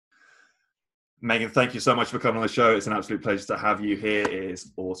Megan, thank you so much for coming on the show. It's an absolute pleasure to have you here. It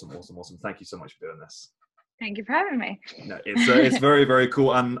is awesome. Thank you so much for doing this. Thank you for having me. No, it's very, very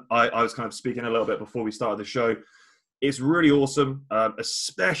cool. And I was kind of speaking a little bit before we started the show. It's really awesome,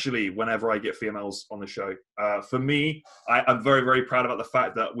 especially whenever I get females on the show. For me, I'm very, very proud about the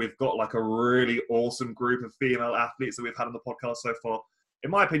fact that we've got like a really awesome group of female athletes that we've had on the podcast so far. In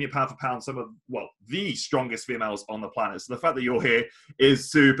my opinion, pound for pound, some of, the strongest females on the planet. So the fact that you're here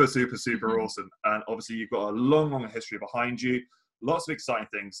is super, super, super awesome. And obviously you've got a long, long history behind you. Lots of exciting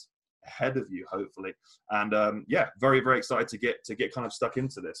things ahead of you, hopefully. And very, very excited to get kind of stuck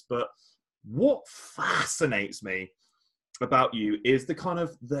into this. But what fascinates me about you is the kind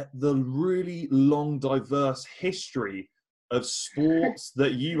of the really long, diverse history of sports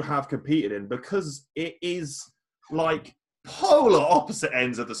that you have competed in, because it is like polar opposite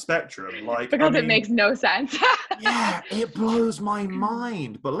ends of the spectrum. It makes no sense. Yeah, it blows my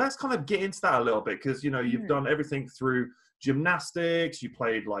mind. But let's kind of get into that a little bit, because you've done everything through gymnastics, you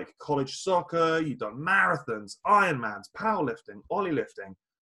played like college soccer, you've done marathons, Ironmans, powerlifting, ollie lifting.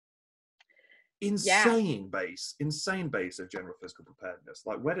 Insane base of general physical preparedness.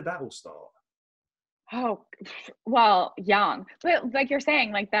 Like, where did that all start? Oh, well, young. But like you're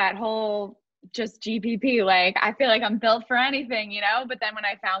saying, like that whole just GPP, like I feel like I'm built for anything, But then when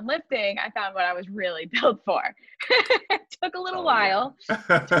I found lifting, I found what I was really built for. It took a little while.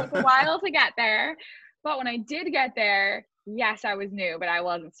 It took a while to get there. But when I did get there, yes, I was new, but I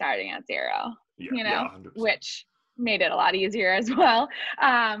wasn't starting at zero, which made it a lot easier as well,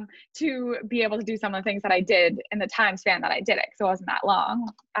 to be able to do some of the things that I did in the time span that I did it, because it wasn't that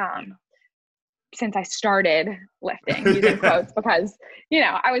long since I started lifting, using quotes, because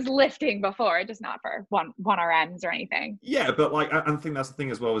I was lifting before, just not for one RMs or anything. Yeah, but I think that's the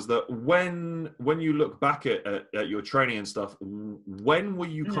thing as well, is that when you look back at your training and stuff, when were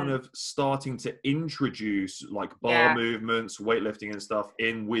you kind of starting to introduce like bar movements, weightlifting and stuff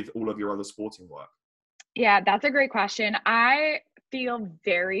in with all of your other sporting work? Yeah, that's a great question. I feel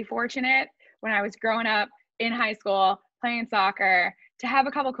very fortunate when I was growing up in high school, playing soccer, to have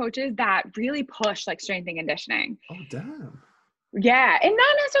a couple coaches that really push like strength and conditioning. Oh, damn. Yeah. And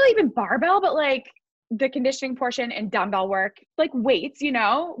not necessarily even barbell, but like the conditioning portion and dumbbell work, like weights,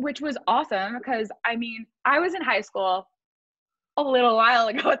 which was awesome, because I was in high school a little while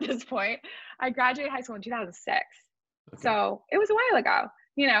ago at this point. I graduated high school in 2006. Okay. So it was a while ago,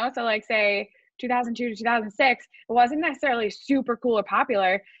 so like say 2002 to 2006, it wasn't necessarily super cool or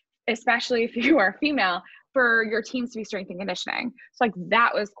popular, especially if you were a female, for your teams to be strength and conditioning. So like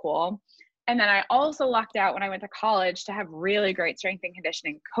that was cool. And then I also lucked out when I went to college to have really great strength and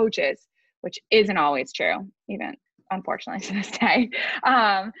conditioning coaches, which isn't always true, even unfortunately to this day.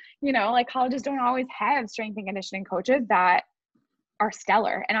 Like colleges don't always have strength and conditioning coaches that are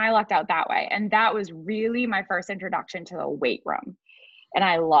stellar. And I lucked out that way. And that was really my first introduction to the weight room. And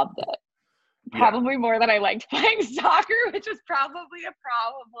I loved it. Probably more than I liked playing soccer, which was probably a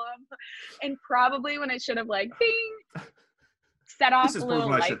problem. And probably when I should have like bing, set off a little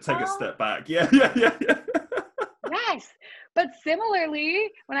light bulb. I should take a step back. Yeah. Yes. But similarly,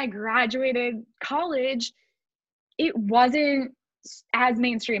 when I graduated college, it wasn't as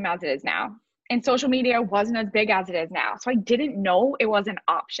mainstream as it is now. And social media wasn't as big as it is now. So I didn't know it was an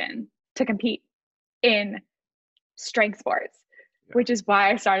option to compete in strength sports, which is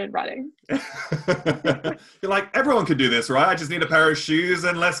why I started running. You're like, everyone can do this, right? I just need a pair of shoes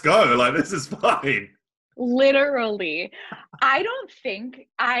and let's go. Like, this is fine. Literally. I don't think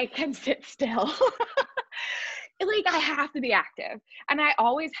I can sit still. Like, I have to be active. And I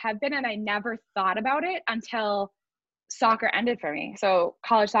always have been, and I never thought about it until soccer ended for me. So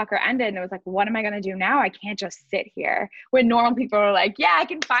college soccer ended, and it was like, what am I going to do now? I can't just sit here. When normal people are like, yeah, I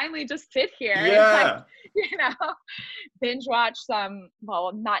can finally just sit here. Yeah. It's like, binge watch some,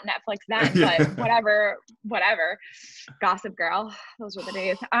 well, not Netflix then, but whatever. Gossip Girl. Those were the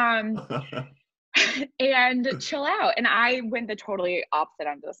days. And chill out. And I went the totally opposite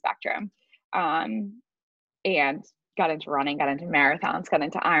end of the spectrum. And got into running, got into marathons, got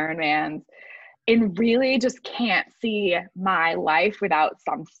into Ironmans, and really just can't see my life without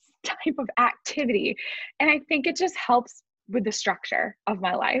some type of activity. And I think it just helps with the structure of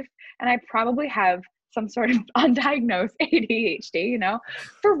my life. And I probably have some sort of undiagnosed ADHD,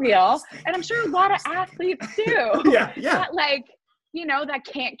 for real. And I'm sure a lot of athletes do. Yeah. That that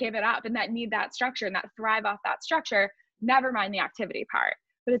can't give it up and that need that structure and that thrive off that structure, never mind the activity part.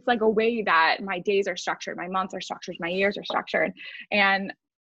 But it's like a way that my days are structured, my months are structured, my years are structured, and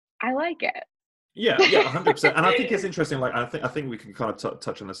I like it. Yeah, 100%. And I think it's interesting. Like, I think we can kind of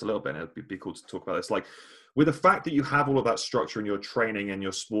touch on this a little bit, and it'd be cool to talk about this. Like, with the fact that you have all of that structure in your training and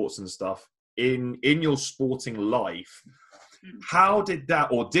your sports and stuff, in your sporting life, how did that,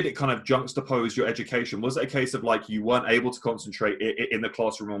 or did it kind of juxtapose your education? Was it a case of like you weren't able to concentrate in the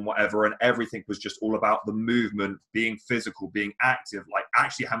classroom and whatever, and everything was just all about the movement, being physical, being active, like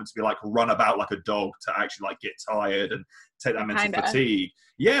actually having to be like run about like a dog to actually like get tired and take that mental fatigue?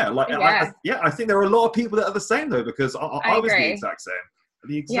 Yeah, like I think there are a lot of people that are the same though, because I was the exact same.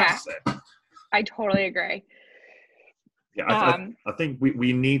 The exact same. I totally agree. Yeah, I think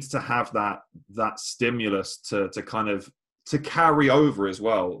we need to have that stimulus to kind of to carry over as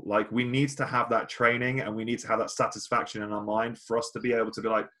well. Like we need to have that training, and we need to have that satisfaction in our mind for us to be able to be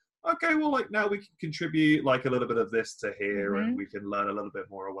like, okay, well, like now we can contribute like a little bit of this to here, and we can learn a little bit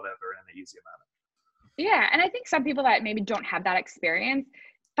more or whatever in an easier manner. Yeah, and I think some people that maybe don't have that experience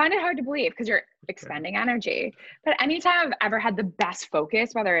find it hard to believe because you're expending energy. But anytime I've ever had the best focus,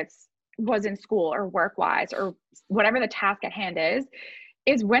 whether it's was in school or work wise or whatever the task at hand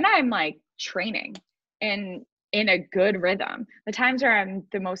is when I'm like training and in a good rhythm. The times where I'm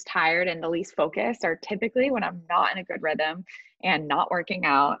the most tired and the least focused are typically when I'm not in a good rhythm and not working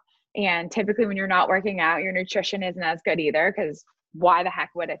out. And typically when you're not working out, your nutrition isn't as good either, because why the heck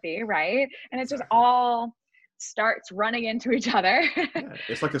would it be, right? And it's just all starts running into each other. Yeah,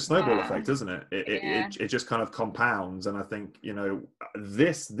 it's like a snowball effect, isn't it? It just kind of compounds. And I think, you know,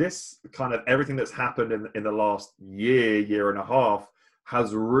 this kind of everything that's happened in the last year and a half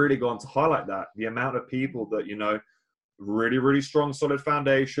has really gone to highlight that. The amount of people that, you know, really, really strong, solid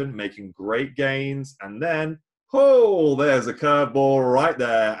foundation, making great gains, and then, oh, there's a curveball right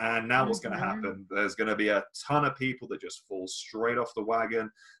there. And now what's going to happen? There's going to be a ton of people that just fall straight off the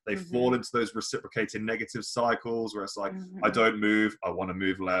wagon. They fall into those reciprocating negative cycles where it's like, I don't move. I want to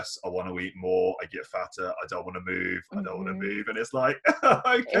move less. I want to eat more. I get fatter. I don't want to move. I don't want to move. And it's like,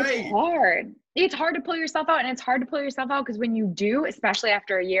 okay. It's hard. It's hard to pull yourself out. And it's hard to pull yourself out because when you do, especially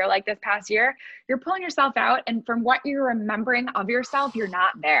after a year like this past year, you're pulling yourself out. And from what you're remembering of yourself, you're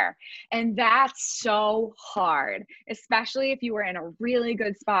not there. And that's so hard, especially if you were in a really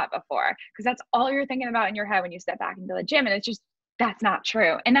good spot before, because that's all you're thinking about in your head when you step back into the gym. And it's just, that's not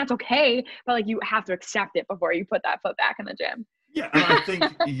true. And that's okay. But like, you have to accept it before you put that foot back in the gym. Yeah, and I think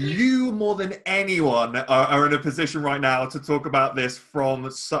you more than anyone are in a position right now to talk about this from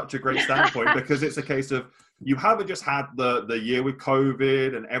such a great standpoint, because it's a case of you haven't just had the year with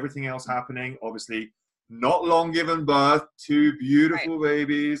COVID and everything else happening. Obviously, not long given birth, 2 beautiful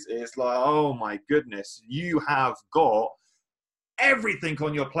babies. It's like, oh my goodness, you have got everything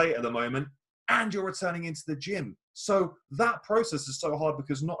on your plate at the moment, and you're returning into the gym. So that process is so hard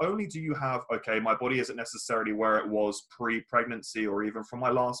because not only do you have, okay, my body isn't necessarily where it was pre-pregnancy or even from my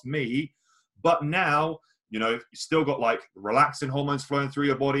last meet, but now, you know, you still got like relaxing hormones flowing through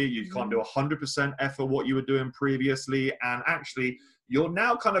your body. You can't do 100% effort what you were doing previously. And actually, you're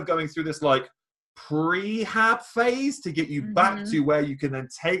now kind of going through this like prehab phase to get you back to where you can then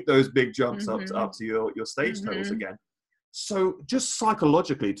take those big jumps up to your stage totals again. So just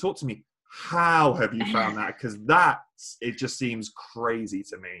psychologically, talk to me. How have you found that? Because it just seems crazy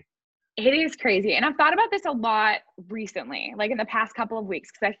to me. It is crazy. And I've thought about this a lot recently, like in the past couple of weeks,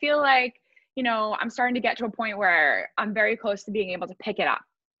 because I feel like, you know, I'm starting to get to a point where I'm very close to being able to pick it up,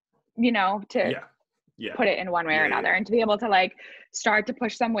 you know, to put it in one way or another, and to be able to like start to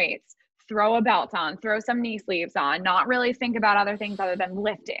push some weights, throw a belt on, throw some knee sleeves on, not really think about other things other than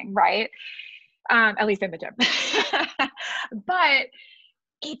lifting, right? At least in the gym. But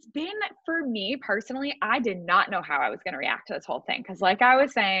it's been, for me personally, I did not know how I was going to react to this whole thing. Because like I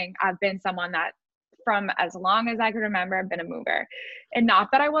was saying, I've been someone that from as long as I could remember, I've been a mover. And not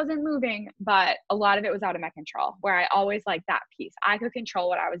that I wasn't moving, but a lot of it was out of my control, where I always liked that piece. I could control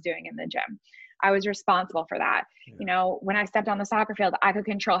what I was doing in the gym. I was responsible for that. Yeah. You know, when I stepped on the soccer field, I could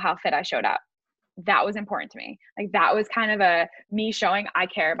control how fit I showed up. That was important to me. Like that was kind of me showing I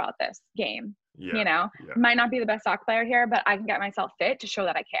care about this game. Yeah, you know, might not be the best soccer player here, but I can get myself fit to show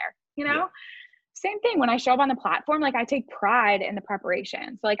that I care, you know? Same thing when I show up on the platform, like I take pride in the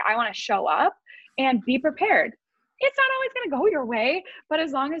preparation. So like I want to show up and be prepared. It's not always going to go your way, but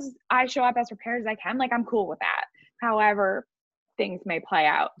as long as I show up as prepared as I can, like I'm cool with that. However, things may play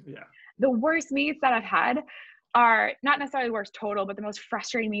out. Yeah. The worst meets that I've had are not necessarily the worst total, but the most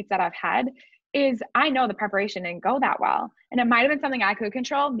frustrating meets that I've had is I know the preparation didn't go that well. And it might've been something I could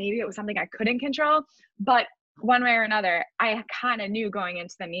control. Maybe it was something I couldn't control, but one way or another, I kind of knew going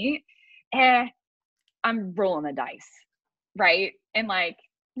into the meet, I'm rolling the dice, right? And like,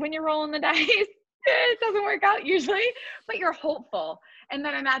 when you're rolling the dice, it doesn't work out usually, but you're hopeful. And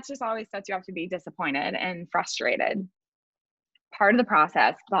then that just always sets you up to be disappointed and frustrated. Part of the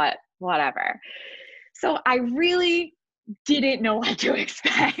process, but whatever. So I really didn't know what to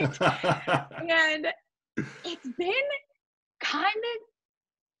expect. And it's been kind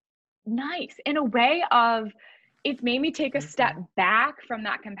of nice in a way of, it's made me take a step back from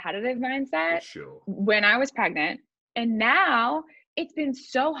that competitive mindset when I was pregnant. And now it's been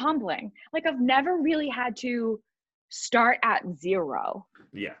so humbling. Like, I've never really had to start at zero.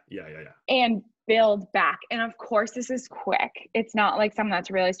 Yeah. And build back. And of course, this is quick. It's not like someone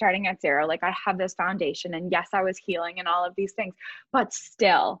that's really starting at zero. Like, I have this foundation, and yes, I was healing and all of these things, but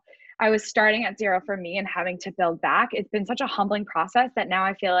still, I was starting at zero for me and having to build back. It's been such a humbling process that now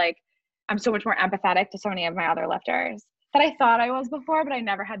I feel like I'm so much more empathetic to so many of my other lifters that I thought I was before, but I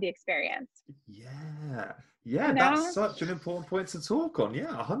never had the experience. Yeah. Yeah, that's such an important point to talk on. Yeah,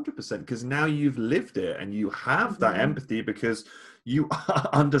 100%. Because now you've lived it and you have that empathy because you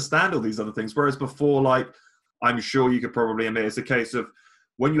understand all these other things. Whereas before, like, I'm sure you could probably admit, it's a case of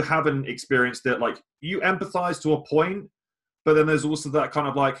when you haven't experienced it, like, you empathize to a point, but then there's also that kind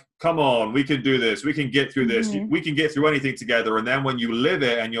of like, come on, we can do this. We can get through this. We can get through anything together. And then when you live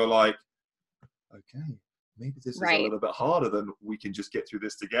it and you're like, okay, maybe this is a little bit harder than we can just get through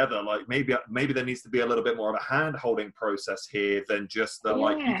this together. Like, maybe there needs to be a little bit more of a hand holding process here than just the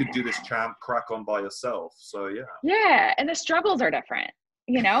like, you could do this, champ, crack on by yourself. So yeah, and the struggles are different,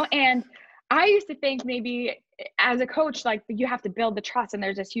 you know. And I used to think maybe as a coach, like, you have to build the trust, and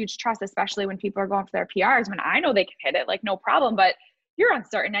there's this huge trust, especially when people are going for their PRs, when I know they can hit it, like, no problem, but you're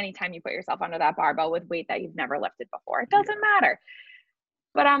uncertain anytime you put yourself under that barbell with weight that you've never lifted before. It doesn't matter.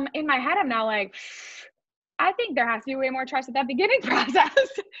 But in my head, I'm now like, I think there has to be way more trust at that beginning process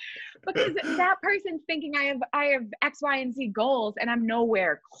because that person's thinking I have X, Y, and Z goals, and I'm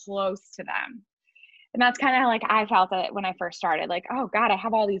nowhere close to them. And that's kind of like I felt it when I first started. Like, oh God, I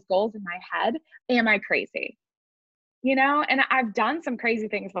have all these goals in my head. Am I crazy? You know, and I've done some crazy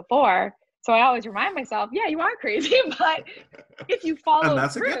things before. So I always remind myself, yeah, you are crazy, but if you follow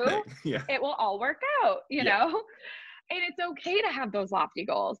through, it will all work out, you know? And it's okay to have those lofty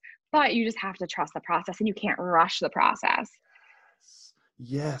goals, but you just have to trust the process, and you can't rush the process.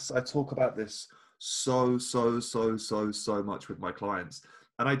 Yes, I talk about this so much with my clients.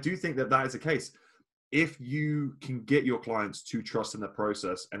 And I do think that is the case. If you can get your clients to trust in the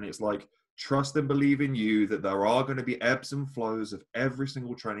process, and it's like, trust and believe in you that there are going to be ebbs and flows of every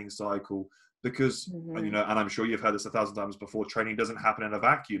single training cycle, because, you know, and I'm sure you've heard this 1,000 times before, training doesn't happen in a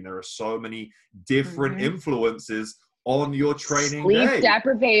vacuum. There are so many different influences on your training Sleep day.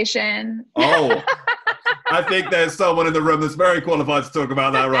 Deprivation. Oh, I think there's someone in the room that's very qualified to talk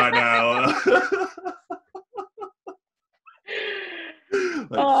about that right now.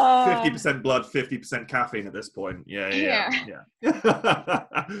 Like 50% blood, 50% caffeine at this point. Yeah.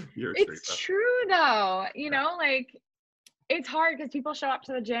 It's true though. You know, like, it's hard because people show up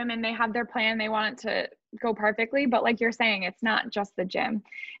to the gym and they have their plan. They want it to go perfectly. But like you're saying, it's not just the gym.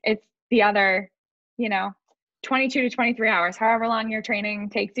 It's the other, you know, 22 to 23 hours, however long your training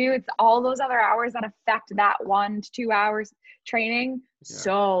takes you. It's all those other hours that affect that 1 to 2 hours training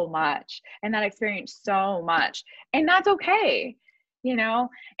so much, and that experience so much. And that's okay, you know?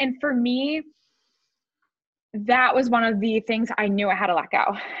 And for me, that was one of the things I knew I had to let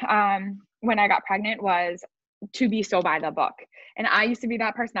go when I got pregnant, was to be so by the book. And I used to be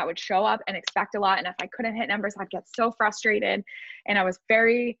that person that would show up and expect a lot. And if I couldn't hit numbers, I'd get so frustrated. And I was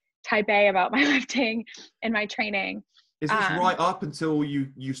very type A about my lifting and my training. Is this right up until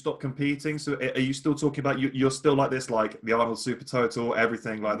you stop competing? So are you still talking about, you're still like this, like the Arnold Super Total,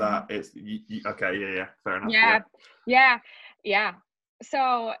 everything like that? It's okay. Fair enough. Yeah.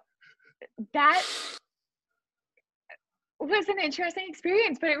 So that was an interesting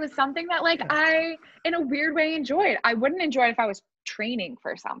experience, but it was something that like I, in a weird way, enjoyed. I wouldn't enjoy it if I was training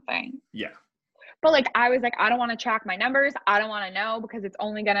for something. Yeah. But like, I was like, I don't want to track my numbers. I don't want to know, because it's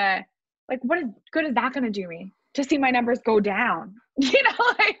only gonna, like, what good is that gonna do me to see my numbers go down? You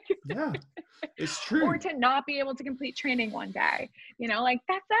know, like, yeah, it's true. Or to not be able to complete training one day, you know, like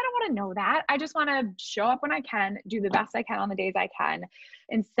I don't want to know that. I just want to show up when I can, do the best I can on the days I can,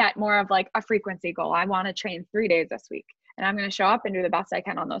 and set more of like a frequency goal. I want to train 3 days this week, and I'm going to show up and do the best I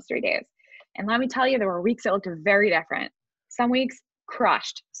can on those 3 days. And let me tell you, there were weeks that looked very different. Some weeks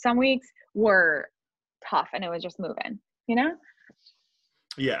crushed. Some weeks were tough, and it was just moving, you know?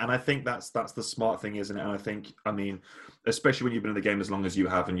 Yeah, and I think that's the smart thing, isn't it? And I think, I mean, especially when you've been in the game as long as you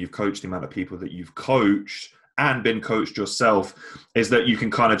have, and you've coached the amount of people that you've coached and been coached yourself, is that you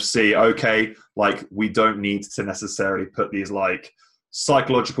can kind of see, okay, like, we don't need to necessarily put these like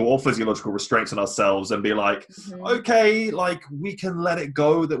psychological or physiological restraints on ourselves and be like, okay, like, we can let it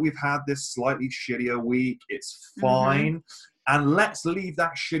go that we've had this slightly shittier week. It's fine. And let's leave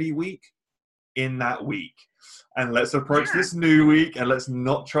that shitty week in that week. and let's approach this new week, and let's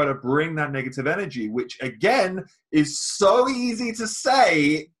not try to bring that negative energy, which again is so easy to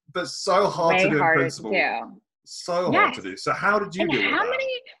say, but so hard to do in principle. So hard to do. So how did you do with that?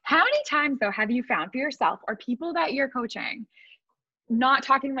 How many times though have you found for yourself or people that you're coaching, not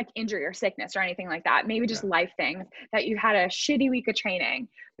talking like injury or sickness or anything like that, maybe just life things, that you had a shitty week of training,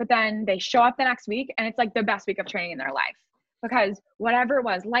 but then they show up the next week and it's like the best week of training in their life, because whatever it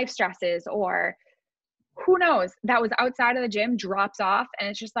was, life stresses or who knows, that was outside of the gym drops off, and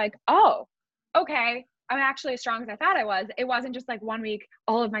it's just like, oh, okay, I'm actually as strong as I thought I was. It wasn't just like 1 week,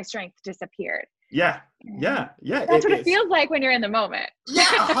 all of my strength disappeared. Yeah. That's what it feels like when you're in the moment. Yeah,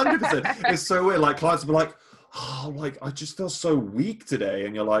 100%. It's so weird. Like clients will be like, oh, like I just feel so weak today,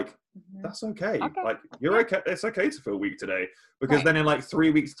 and you're like, that's okay. Like you're okay. It's okay to feel weak today, because then in like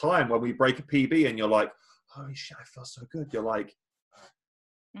 3 weeks time, when we break a PB and you're like, holy shit, I feel so good, you're like,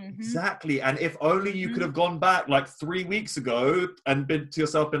 exactly. And if only you could have gone back like 3 weeks ago and been to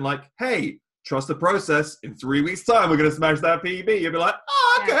yourself and like, hey, trust the process, in 3 weeks time we're going to smash that PB. You'll be like,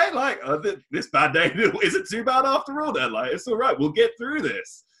 oh, okay, like this bad day isn't too bad after all then, like it's all right, we'll get through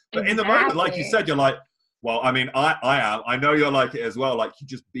this. But in the moment, like you said, you're like, well, I mean, I know you're like it as well. Like you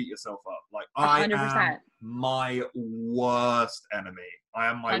just beat yourself up. Like 100%. I am my worst enemy. I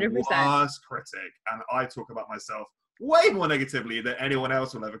am my 100%. Worst critic. And I talk about myself way more negatively than anyone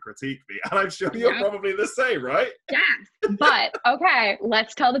else will ever critique me. And I'm sure you're probably the same, right? Yes. But okay,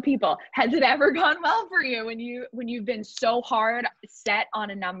 let's tell the people, has it ever gone well for you when you've been so hard set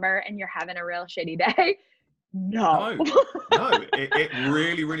on a number and you're having a real shitty day? No. It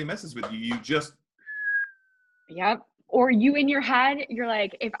really, really messes with you. You just... Yep. Or you in your head, you're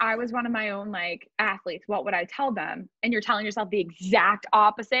like, if I was one of my own like athletes, what would I tell them? And you're telling yourself the exact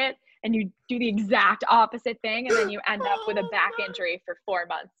opposite, and you do the exact opposite thing, and then you end up with a back injury for 4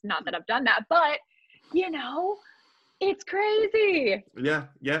 months. Not that I've done that, but you know, it's crazy. Yeah.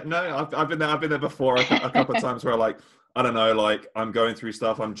 No, I've been there before a couple of times where like, I don't know, like I'm going through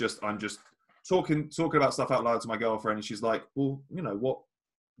stuff. I'm just talking about stuff out loud to my girlfriend, and she's like, well, you know, what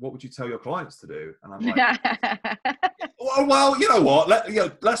would you tell your clients to do? And I'm like, well, you know what?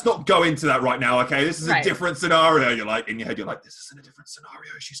 Let's not go into that right now, okay? This is a different scenario. You're like, in your head, you're like, this isn't a different scenario.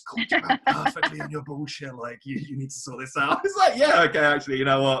 She's called you out perfectly on your bullshit. Like, you need to sort this out. It's like, yeah, okay, actually, you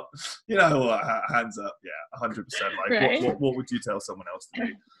know what? Hands up. Yeah, 100%. Like, what would you tell someone else to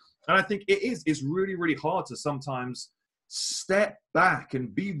do? And I think it's really, really hard to sometimes step back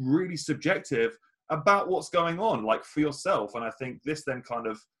and be really subjective about what's going on, like for yourself. And I think this then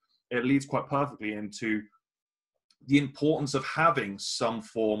it leads quite perfectly into the importance of having some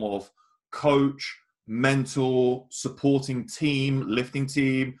form of coach, mentor, supporting team, lifting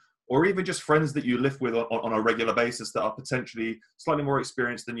team, or even just friends that you lift with on a regular basis that are potentially slightly more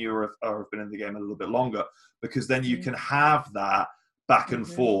experienced than you or have been in the game a little bit longer, because then you can have that back and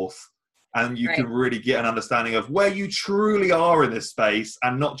forth. And you can really get an understanding of where you truly are in this space,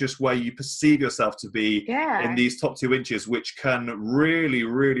 and not just where you perceive yourself to be in these top 2 inches, which can really,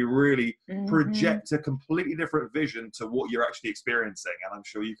 really, really project a completely different vision to what you're actually experiencing. And I'm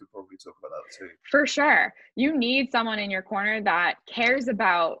sure you could probably talk about that too. For sure. You need someone in your corner that cares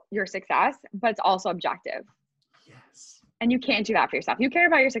about your success, but it's also objective. Yes. And you can't do that for yourself. You care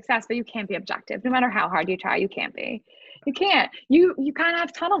about your success, but you can't be objective. No matter how hard you try, you can't be. You can't. You kind of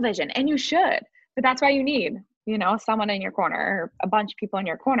have tunnel vision, and you should. But that's why you need, someone in your corner, or a bunch of people in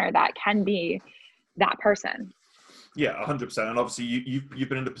your corner that can be that person. Yeah, 100%. And obviously you've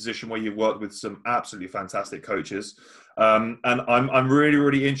been in a position where you've worked with some absolutely fantastic coaches. And I'm really,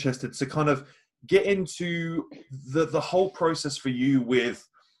 really interested to kind of get into the whole process for you with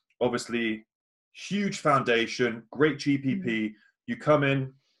obviously huge foundation, great GPP. You come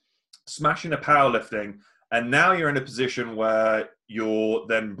in, smashing the powerlifting, and now you're in a position where you're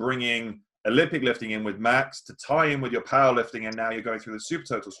then bringing Olympic lifting in with Max to tie in with your powerlifting, and now you're going through the Super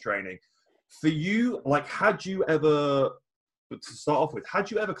Totals training. For you, like, had you ever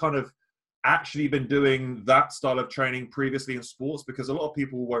kind of actually been doing that style of training previously in sports? Because a lot of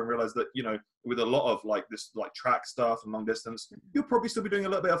people won't realize that, with a lot of like this, like track stuff and long distance, you'll probably still be doing a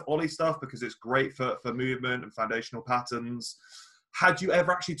little bit of Ollie stuff because it's great for movement and foundational patterns. Had you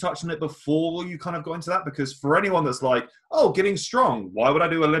ever actually touched on it before you kind of got into that? Because for anyone that's like, oh, getting strong, why would I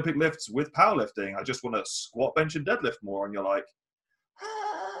do Olympic lifts with powerlifting? I just want to squat, bench, and deadlift more. And you're like,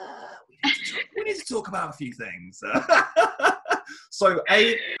 we need to talk about a few things. So,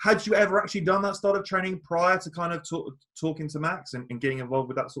 had you ever actually done that style of training prior to kind of talking to Max and getting involved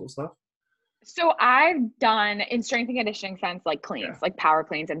with that sort of stuff? So I've done, in strength and conditioning sense, like cleans, like power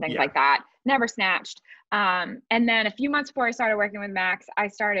cleans and things like that. never snatched. And then a few months before I started working with Max, I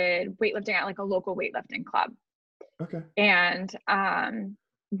started weightlifting at like a local weightlifting club. Okay. And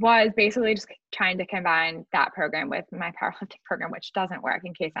was basically just trying to combine that program with my powerlifting program, which doesn't work,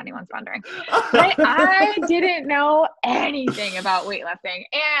 in case anyone's wondering. But I didn't know anything about weightlifting.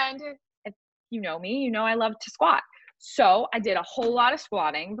 And if you know me, you know I love to squat. So I did a whole lot of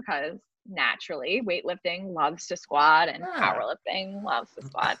squatting because naturally weightlifting loves to squat and powerlifting loves to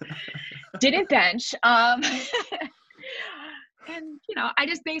squat. Didn't bench. And, you know, I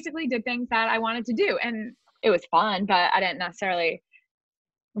just basically did things that I wanted to do. And it was fun, but I didn't necessarily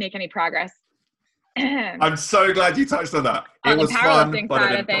make any progress. I'm so glad you touched on that. On it the was powerlifting fun, but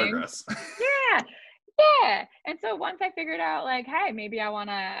side it of didn't things. progress. Yeah. And so once I figured out like, hey, maybe I want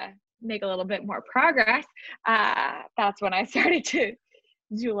to make a little bit more progress, that's when I started to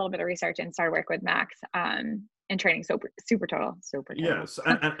do a little bit of research and started work with Max and training super total. Yes.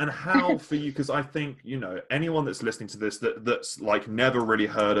 And how for you, because I think, you know, anyone that's listening to this that's like never really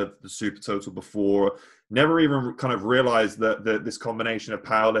heard of the Super Total before, never even kind of realized that this combination of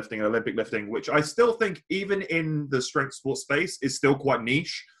powerlifting and Olympic lifting, which I still think even in the strength sports space is still quite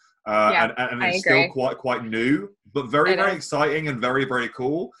niche. And it's still quite new, but very exciting and very, very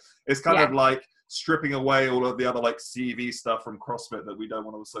cool. It's kind of like stripping away all of the other like CV stuff from CrossFit that we don't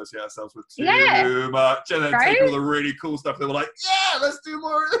want to associate ourselves with too much, and then take all the really cool stuff that we're like, yeah, let's do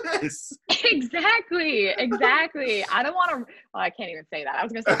more of this. Exactly. I don't want to. Well, I can't even say that. I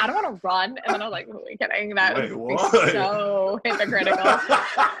was gonna say I don't want to run, and then I was like, "Wait, kidding? That would be so hypocritical."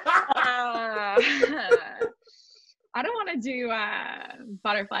 I don't want to do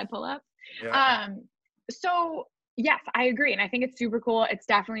butterfly pull-ups. Yeah. So yes, I agree, and I think it's super cool. It's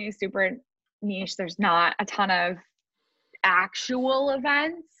definitely super niche. There's not a ton of actual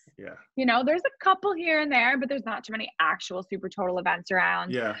events. Yeah. You know, there's a couple here and there, but there's not too many actual super total events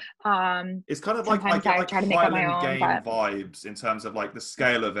around. Yeah. It's kind of like I try to make up my own Game vibes in terms of like the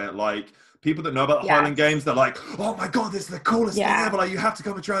scale of it. Like people that know about the Highland Games, they're like, oh my God, this is the coolest thing ever. Like you have to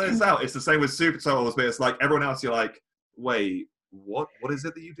come and try this out. It's the same with Super Totals, but it's like everyone else, you're like, wait, what is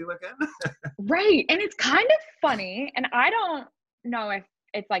it that you do again? Right. And it's kind of funny. And I don't know if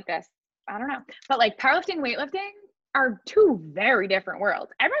it's like this. I don't know. But like powerlifting, weightlifting are two very different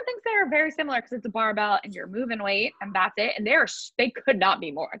worlds. Everyone thinks they're very similar because it's a barbell and you're moving weight and that's it. And they could not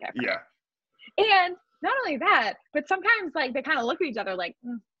be more different. Yeah. And not only that, but sometimes like they kind of look at each other like,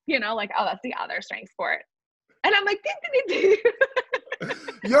 you know, like, oh, that's the other strength sport. And I'm like,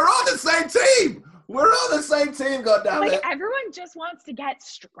 you're on the same team. We're on the same team, goddammit. Like everyone just wants to get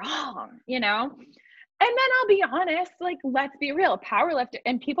strong, you know? And then I'll be honest, like, let's be real, powerlifter,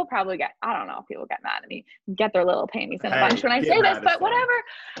 and people probably I don't know if people get mad at me, get their little panties in a bunch when I say this, but whatever.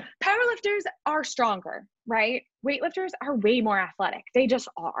 Powerlifters are stronger, right? Weightlifters are way more athletic. They just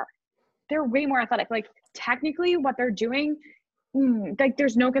are. They're way more athletic. Like, technically, what they're doing, like,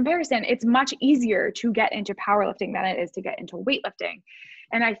 there's no comparison. It's much easier to get into powerlifting than it is to get into weightlifting.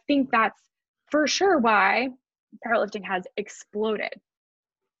 And I think that's for sure why powerlifting has exploded,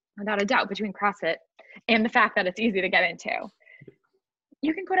 without a doubt, between CrossFit and the fact that it's easy to get into.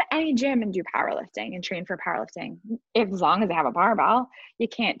 You can go to any gym and do powerlifting and train for powerlifting as long as they have a barbell. You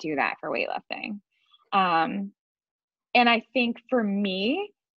can't do that for weightlifting. And I think for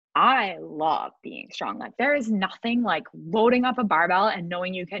me, I love being strong. Like there is nothing like loading up a barbell and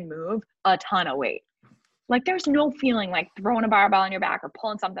knowing you can move a ton of weight. Like there's no feeling like throwing a barbell on your back or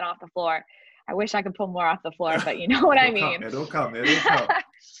pulling something off the floor. I wish I could pull more off the floor, but you know what I mean. It'll come.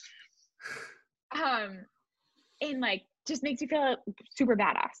 And like just makes you feel super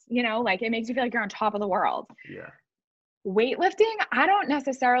badass, you know, like it makes you feel like you're on top of the world. Yeah. Weightlifting, I don't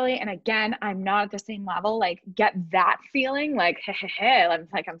necessarily, and again, I'm not at the same level, like get that feeling like,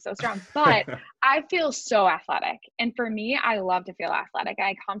 I'm so strong, but I feel so athletic. And for me, I love to feel athletic.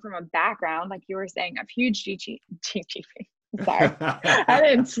 I come from a background, like you were saying, of huge GGP. Sorry, I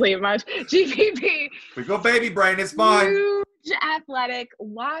didn't sleep much. GPP. We got baby brain. It's fine. Huge athletic,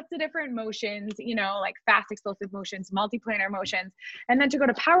 lots of different motions, you know, like fast explosive motions, multiplanar motions. And then to go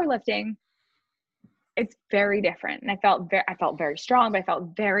to powerlifting, it's very different. And I felt very strong, but I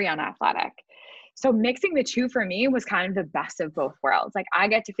felt very unathletic. So mixing the two for me was kind of the best of both worlds. Like I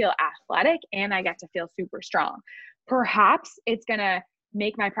get to feel athletic and I get to feel super strong. Perhaps it's going to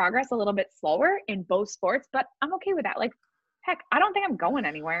make my progress a little bit slower in both sports, but I'm okay with that. Like, heck, I don't think I'm going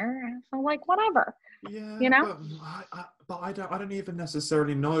anywhere. So like, whatever. Yeah, you know, but I don't even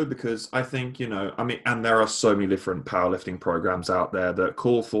necessarily know, because I think, you know, I mean, and there are so many different powerlifting programs out there that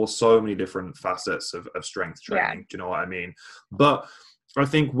call for so many different facets of strength training. Do you know what I mean? But I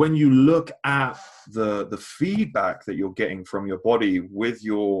think when you look at the feedback that you're getting from your body with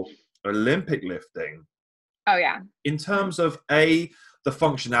your Olympic lifting, Oh yeah. in terms of the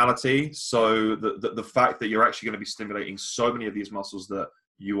functionality, so the fact that you're actually going to be stimulating so many of these muscles that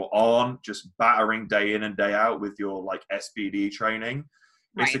you aren't just battering day in and day out with your like SBD training.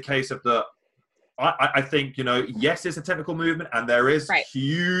 Right. It's a case of I think, yes, it's a technical movement and there is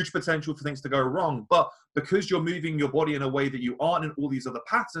huge potential for things to go wrong. But because you're moving your body in a way that you aren't in all these other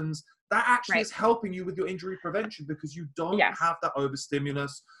patterns, that actually is helping you with your injury prevention because you don't have that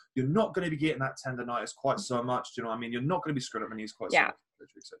overstimulus. You're not going to be getting that tendonitis quite so much. Do you know what I mean? You're not going to be screwing up my knees quite so much, et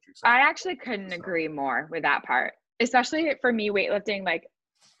cetera, et cetera. I actually couldn't agree more with that part, especially for me, weightlifting, like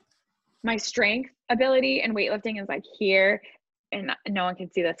my strength ability and weightlifting is like here. And no one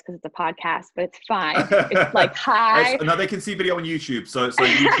can see this because it's a podcast, but it's fine. It's like high. No, they can see video on YouTube. So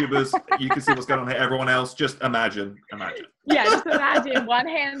YouTubers, you can see what's going on here. Everyone else, just imagine. Yeah, just imagine. One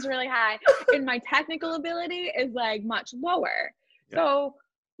hand's really high. And my technical ability is like much lower. Yeah. So,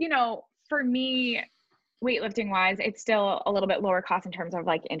 for me, weightlifting wise, it's still a little bit lower cost in terms of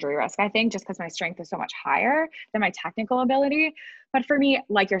like injury risk, I think, just because my strength is so much higher than my technical ability. But for me,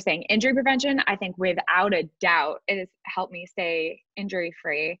 like you're saying, injury prevention, I think without a doubt, it has helped me stay injury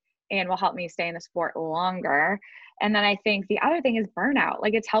free and will help me stay in the sport longer. And then I think the other thing is burnout.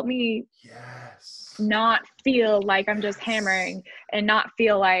 Like it's helped me not feel like I'm just hammering and not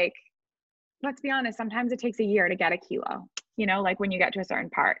feel like, let's be honest, sometimes it takes a year to get a kilo, like when you get to a certain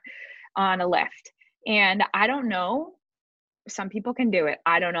part on a lift. And I don't know, some people can do it.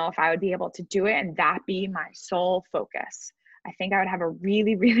 I don't know if I would be able to do it and that be my sole focus. I think I would have a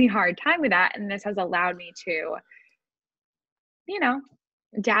really, really hard time with that. And this has allowed me to,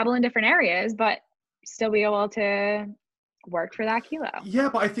 dabble in different areas, but still be able to work for that kilo. Yeah,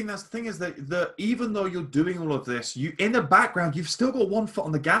 but I think that's the thing is that even though you're doing all of this, you in the background, you've still got one foot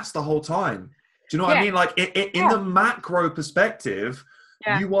on the gas the whole time. Do you know what I mean? Like in the macro perspective,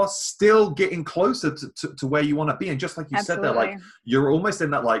 you are still getting closer to where you want to be. And just like you said there, like you're almost in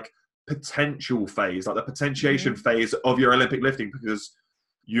that like potential phase, like the potentiation phase of your Olympic lifting, because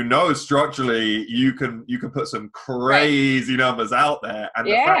structurally you can put some crazy numbers out there. And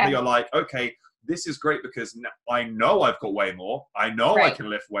the fact that you're like, okay, this is great because I know I've got way more. I know I can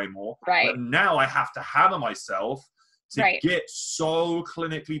lift way more. But now I have to hammer myself to get so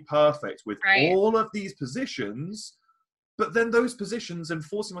clinically perfect with all of these positions. But then those positions and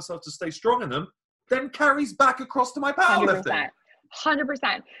forcing myself to stay strong in them then carries back across to my powerlifting.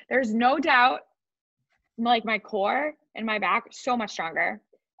 100%. There's no doubt, like my core and my back, so much stronger.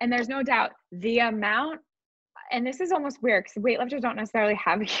 And there's no doubt the amount, and this is almost weird because weightlifters don't necessarily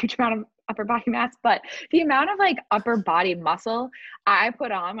have a huge amount of upper body mass, but the amount of like upper body muscle I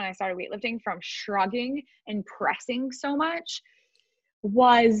put on when I started weightlifting from shrugging and pressing so much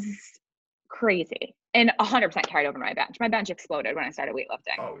was crazy. And 100% carried over to my bench. My bench exploded when I started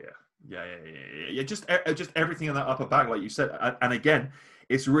weightlifting. Oh yeah. Just everything in that upper back, like you said. And again,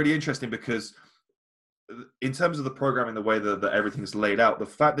 it's really interesting because in terms of the programming, the way that everything's laid out, the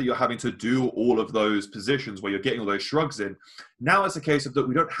fact that you're having to do all of those positions where you're getting all those shrugs in, now it's a case of that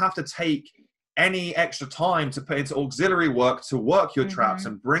we don't have to take any extra time to put into auxiliary work to work your traps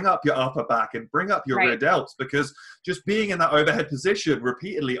and bring up your upper back and bring up your rear delts, because just being in that overhead position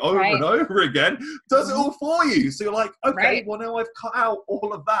repeatedly over and over again does it all for you. So you're like, okay, well now I've cut out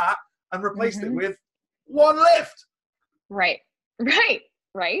all of that and replaced it with one lift. Right.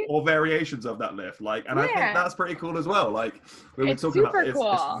 Or variations of that lift. I think that's pretty cool as well. Like we were talking about,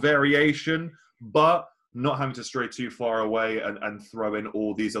 it's variation, but not having to stray too far away and throw in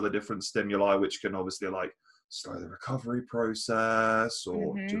all these other different stimuli, which can obviously like slow the recovery process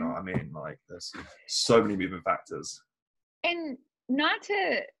or, do you know what I mean? Like there's so many moving factors. And not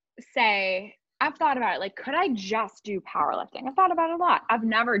to say, I've thought about it, like, could I just do powerlifting? I've thought about it a lot. I've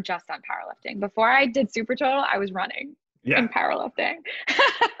never just done powerlifting. Before I did Super Total, I was running in powerlifting.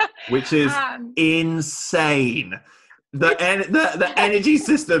 Which is insane. The energy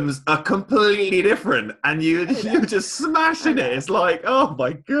systems are completely different, and you're just smashing it. It's like, oh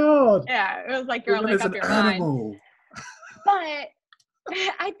my god. Yeah, it was like you're on like up your mind. But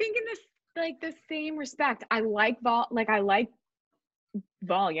I think in this the same respect, I like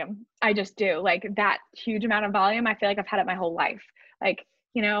volume. I just do. Like that huge amount of volume, I feel like I've had it my whole life. Like,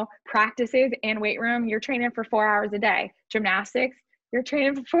 practices and weight room, you're training for 4 hours a day. Gymnastics, you're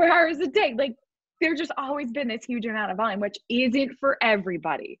training for 4 hours a day. Like there's just always been this huge amount of volume, which isn't for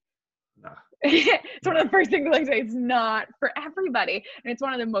everybody. No. It's one of the first things I say. It's not for everybody. And it's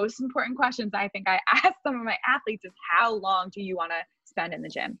one of the most important questions I think I ask some of my athletes is, how long do you want to spend in the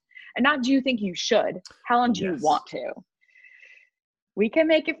gym? And not do you think you should, how long do you want to? We can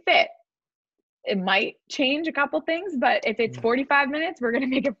make it fit. it might change a couple things, but if it's 45 minutes, we're going to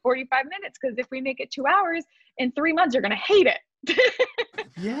make it 45 minutes. Because if we make it 2 hours, in 3 months, you're going to hate it.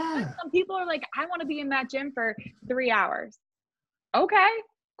 Yeah. Some people are like, I want to be in that gym for 3 hours. Okay,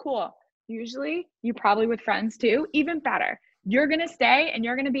 cool. Usually you probably with friends too, even better. You're going to stay and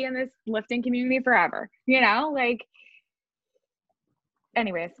you're going to be in this lifting community forever. You know, like,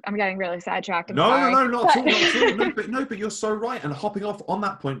 anyways, I'm getting really sidetracked. I'm sorry. No, not at all, not at all. No, but you're so right. And hopping off on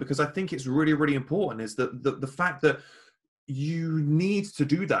that point, because I think it's really, really important, is that the fact that you need to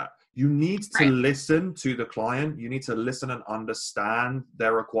do that. You need to listen to the client. You need to listen and understand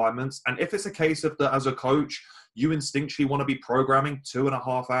their requirements. And if it's a case of that as a coach, you instinctually want to be programming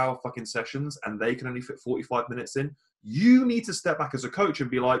 2.5 hour fucking sessions and they can only fit 45 minutes in, you need to step back as a coach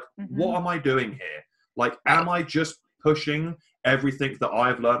and be like, what am I doing here? Like, am I just pushing everything that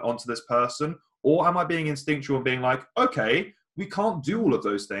I've learned onto this person? Or am I being instinctual and being like, okay, we can't do all of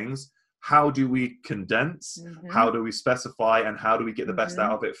those things. How do we condense? How do we specify? And how do we get the best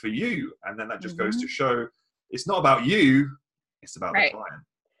out of it for you? And then that just goes to show it's not about you, it's about the client.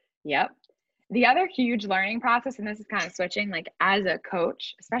 Yep. The other huge learning process, and this is kind of switching, like as a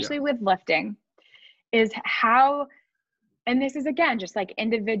coach, especially with lifting, is how, and this is again, just like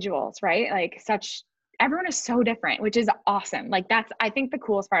individuals, right? Like everyone is so different, which is awesome. Like that's, I think the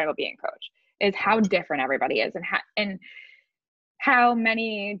coolest part about being a coach is how different everybody is and how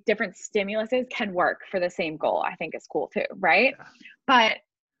many different stimuluses can work for the same goal, I think is cool too, right? Yeah. But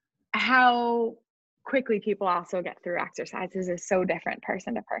how quickly people also get through exercises is so different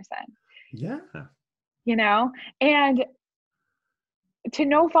person to person. Yeah. You know, and to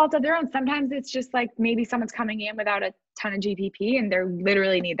no fault of their own, sometimes it's just like maybe someone's coming in without a ton of GPP and they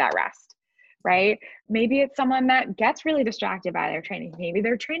literally need that rest, right? Maybe it's someone that gets really distracted by their training. Maybe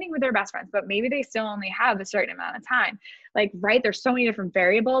they're training with their best friends, but maybe they still only have a certain amount of time. Like, right, there's so many different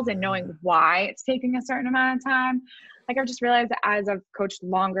variables, and knowing why it's taking a certain amount of time. Like, I've just realized that as I've coached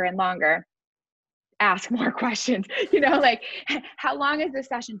longer and longer, ask more questions, you know, like, how long is this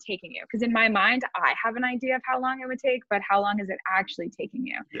session taking you? Because in my mind, I have an idea of how long it would take, but how long is it actually taking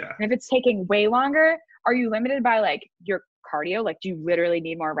you? Yeah. And if it's taking way longer, are you limited by like your cardio? Like, do you literally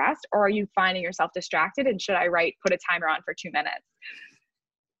need more rest, or are you finding yourself distracted? And should I put a timer on for 2 minutes?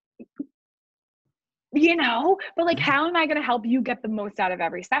 You know, but like, how am I going to help you get the most out of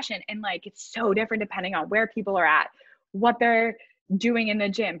every session? And like, it's so different depending on where people are at, what they're doing in the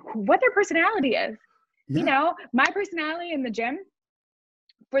gym, what their personality is. Yeah. You know, my personality in the gym,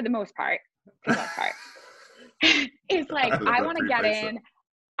 for the most part, is like, I want to get in,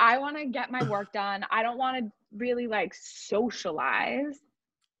 I want to get my work done. I don't want to really like socialize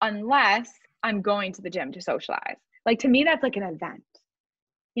unless I'm going to the gym to socialize. Like, to me, that's like an event.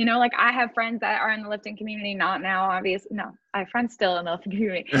 You know, like I have friends that are in the lifting community, not now, obviously. No, I have friends still in the lifting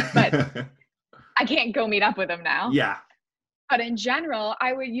community, but I can't go meet up with them now. Yeah. But in general,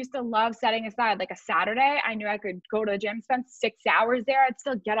 I used to love setting aside like a Saturday. I knew I could go to the gym, spend 6 hours there. I'd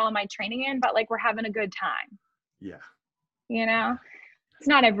still get all my training in, but like, we're having a good time. Yeah. You know, it's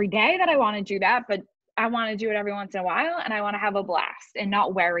not every day that I want to do that, but I want to do it every once in a while, and I want to have a blast and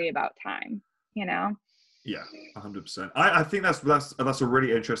not worry about time, you know? Yeah, 100%. I think that's a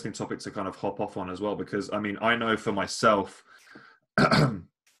really interesting topic to kind of hop off on as well, because I mean, I know for myself,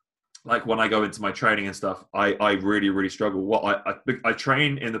 like when I go into my training and stuff, I really, really struggle. I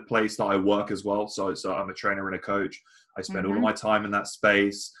train in the place that I work as well. So I'm a trainer and a coach. I spend all of my time in that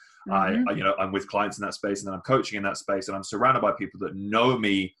space. I'm with clients in that space, and then I'm coaching in that space, and I'm surrounded by people that know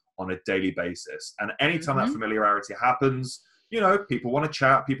me on a daily basis. And anytime that familiarity happens, you know, people want to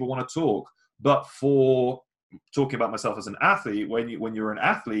chat, people want to talk. But for talking about myself as an athlete, when you're an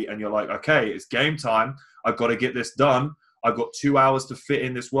athlete and you're like, okay, it's game time, I've got to get this done. I've got 2 hours to fit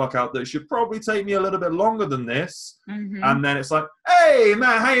in this workout that should probably take me a little bit longer than this. And then it's like, hey,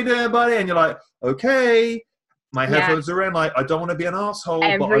 Matt, how you doing, buddy? And you're like, okay, my headphones are in. Like, I don't want to be an asshole,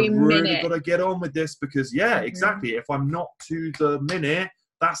 but I really got to get on with this because, exactly. If I'm not to the minute,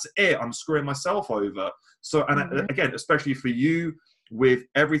 that's it. I'm screwing myself over. So, and again, especially for you, with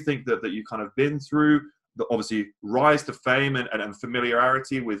everything that you kind of been through, the obviously rise to fame and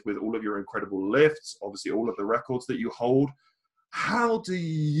familiarity with all of your incredible lifts, obviously all of the records that you hold, how do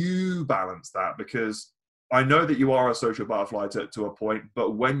you balance that? Because I know that you are a social butterfly to a point,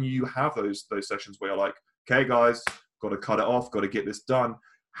 but when you have those sessions where you're like, okay, guys, got to cut it off, got to get this done,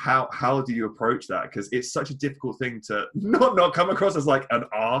 how do you approach that? Because it's such a difficult thing to not come across as like an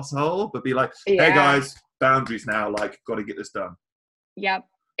asshole, but be like, hey guys, boundaries now, like, got to get this done. Yep.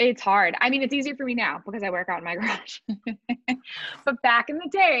 It's hard. I mean, it's easier for me now because I work out in my garage. But back in the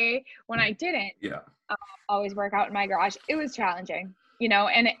day when I didn't always work out in my garage, it was challenging. you know,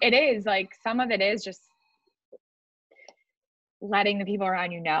 and it is like, some of it is just letting the people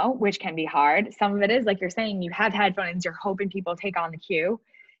around you know, which can be hard. Some of it is, like you're saying, you have headphones, you're hoping people take on the cue.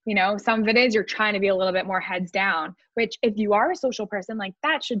 You know, some of it is you're trying to be a little bit more heads down, which if you are a social person, like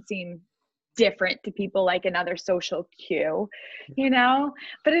that should seem different to people, like another social cue, you know,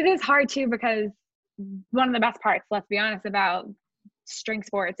 but it is hard too, because one of the best parts, let's be honest, about string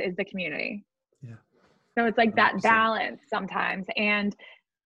sports is the community. Yeah. So it's like 100%. that balance sometimes. And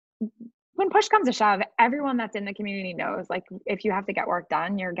when push comes to shove, everyone that's in the community knows, like, if you have to get work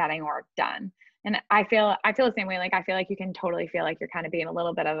done, you're getting work done. And I feel the same way. Like, I feel like you can totally feel like you're kind of being a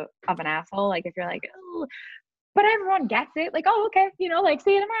little bit of an asshole. Like, if you're like, oh, but everyone gets it. Like, oh, okay, you know, like,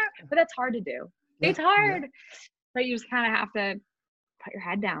 see you tomorrow. But that's hard to do. Yeah, it's hard. Yeah. But you just kind of have to put your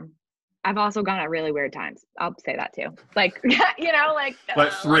head down. I've also gone at really weird times. I'll say that too. Like, you know, like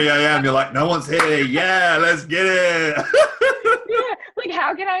 3 a.m. You're like, no one's here. Yeah, let's get it. Yeah, like,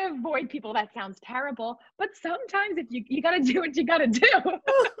 how can I avoid people? That sounds terrible. But sometimes if you got to do what you got to do.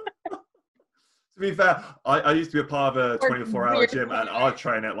 To be fair, I used to be a part of a 24-hour gym, and I'd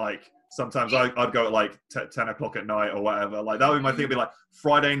train at like, sometimes I'd go at like 10 o'clock at night or whatever. Like, that would be my thing. It'd be like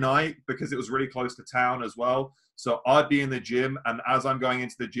Friday night, because it was really close to town as well. So I'd be in the gym, and as I'm going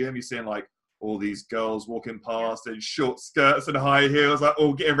into the gym, you're seeing like all these girls walking past in short skirts and high heels, like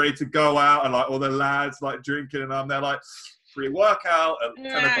all getting ready to go out, and like all the lads like drinking, and I'm there like, pre-workout at 10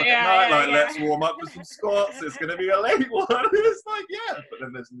 o'clock at night, like, let's warm up with some squats. It's going to be a late one. It's like, yeah, but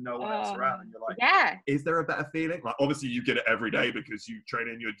then there's no one else around, and you're like, yeah, is there a better feeling? Like, obviously you get it every day because you train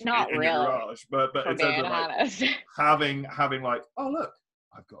in your really. garage, but in terms of like having like, oh look,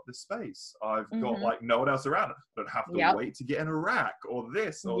 I've got this space. I've got like no one else around. I don't have to wait to get in a rack or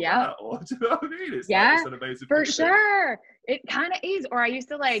this or that. Or, do you know what I mean? It's like, it's an amazing for sure. It kind of is. Or I used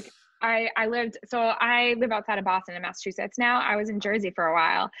to like, I live outside of Boston in Massachusetts now. I was in Jersey for a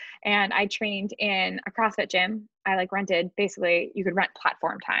while, and I trained in a CrossFit gym. I like rented, basically you could rent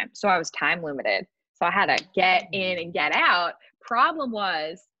platform time. So I was time limited. So I had to get in and get out. Problem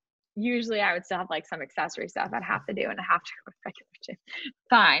was, usually I would still have like some accessory stuff I'd have to do, and I have to go to regular gym.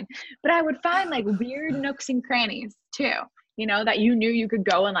 Fine. But I would find like weird nooks and crannies too, you know, that you knew you could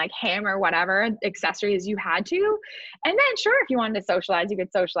go and like hammer whatever accessories you had to. And then sure, if you wanted to socialize, you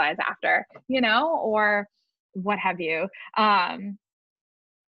could socialize after, you know, or what have you.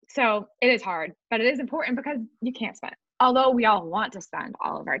 So it is hard, but it is important, because you can't spend, although we all want to spend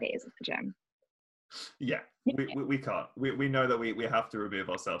all of our days at the gym. Yeah. We can't. We know that we have to remove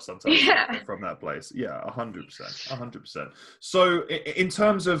ourselves sometimes from that place. Yeah, 100%. So in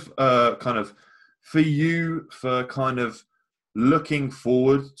terms of kind of for you, for kind of looking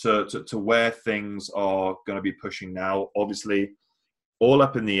forward to where things are going to be pushing now, obviously all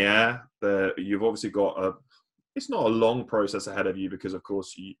up in the air. You've obviously got it's not a long process ahead of you, because of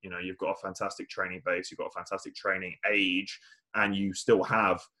course you know you've got a fantastic training base, you've got a fantastic training age, and you still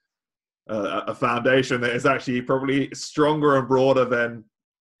have a foundation that is actually probably stronger and broader than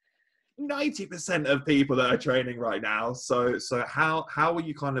 90% of people that are training right now. So how are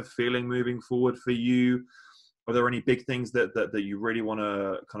you kind of feeling moving forward for you? Are there any big things that you really want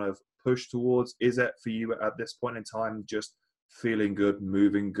to kind of push towards? Is it for you at this point in time just feeling good,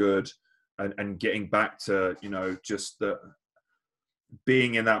 moving good, and getting back to, you know, just the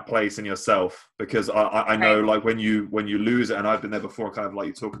being in that place in yourself? Because I know like when you lose it, and I've been there before, kind of like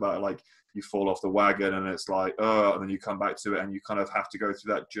you talk about it, like you fall off the wagon and it's like, oh, and then you come back to it, and you kind of have to go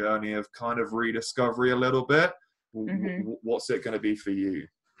through that journey of kind of rediscovery a little bit. What's it going to be for you?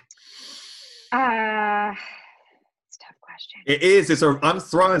 It's a tough question. It is. I'm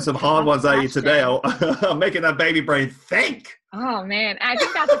throwing some hard ones at you today. I'm making that baby brain think. Oh man, I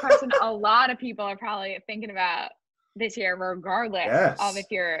think that's a question a lot of people are probably thinking about this year, regardless of if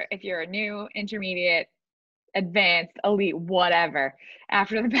you're a new, intermediate, advanced, elite, whatever,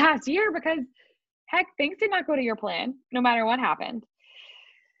 after the past year, because heck, things did not go to your plan, no matter what happened.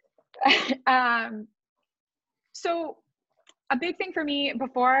 So a big thing for me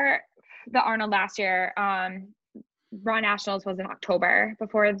before the Arnold last year, Raw Nationals was in October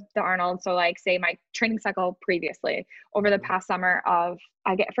before the Arnold. So like, say my training cycle previously over the past summer of,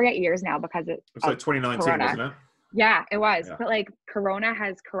 forget years now, because it's like 2019, Corona. Wasn't it? Yeah, it was. Yeah. But like Corona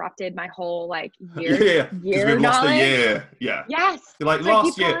has corrupted my whole like year. Yeah, because we've lost a year. Yeah. Yes. Like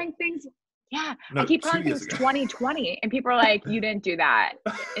last year. I keep calling things 2020, and people are like, you didn't do that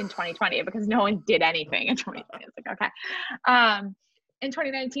in 2020, because no one did anything in 2020. It's like, okay. In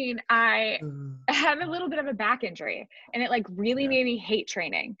 2019, I had a little bit of a back injury, and it like really made me hated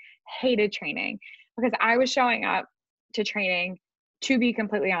training, because I was showing up to training, to be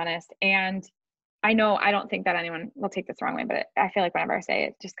completely honest, and I know I don't think that anyone will take this the wrong way, but I feel like whenever I say it,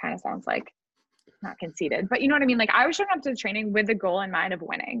 it just kind of sounds like not conceited, but you know what I mean? Like I was showing up to the training with the goal in mind of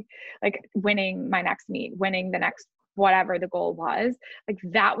winning, like winning my next meet, winning the next, whatever the goal was. Like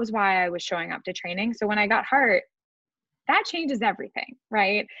that was why I was showing up to training. So when I got hurt, that changes everything,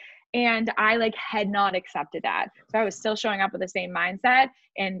 right? And I like had not accepted that. So I was still showing up with the same mindset,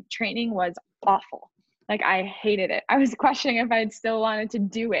 and training was awful. Like I hated it. I was questioning if I'd still wanted to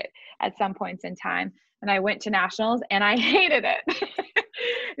do it at some points in time. And I went to nationals and I hated it.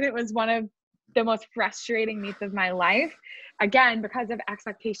 And it was one of the most frustrating meets of my life. Again, because of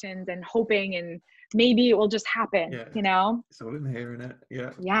expectations and hoping and maybe it will just happen, you know? It's all in here, isn't it?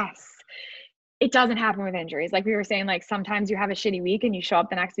 Yeah. Yes. It doesn't happen with injuries. Like we were saying, like sometimes you have a shitty week and you show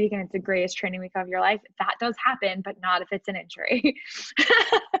up the next week and it's the greatest training week of your life. That does happen, but not if it's an injury.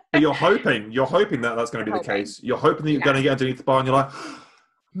 But you're hoping that that's going to be the case. You're hoping that you're going to get underneath the bar and you're like,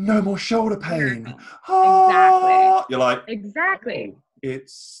 no more shoulder pain. Exactly. You're like, exactly. Oh,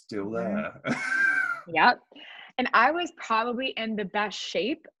 it's still there. Yep. And I was probably in the best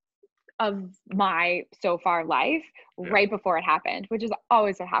shape of my so far life right before it happened, which is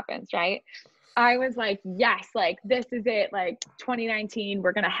always what happens, right? I was like, yes, like this is it, like 2019,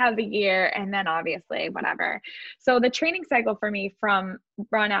 we're going to have the year. And then obviously whatever. So the training cycle for me from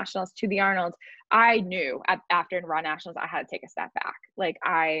Raw Nationals to the Arnold, I knew after Raw Nationals, I had to take a step back. Like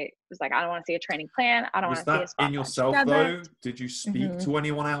I was like, I don't want to see a training plan. I don't want to see a spot in yourself though? Did you speak to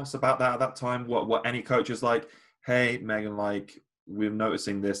anyone else about that at that time? What any coaches like, hey, Megan, like, we're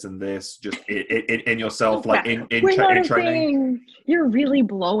noticing this and this, just in yourself, like in training. You're really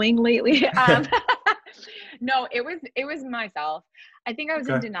blowing lately. No, it was myself. I think I was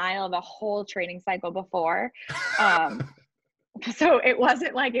in denial the whole training cycle before. So it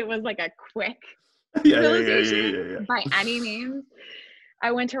wasn't like it was like a quick realization by any means.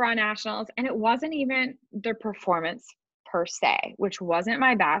 I went to Raw Nationals and it wasn't even the performance per se, which wasn't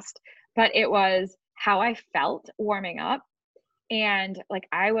my best, but it was how I felt warming up. And like,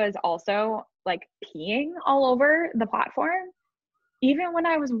 I was also like peeing all over the platform, even when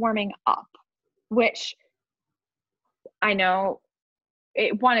I was warming up, which I know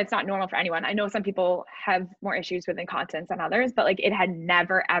it's not normal for anyone. I know some people have more issues with incontinence than others, but like it had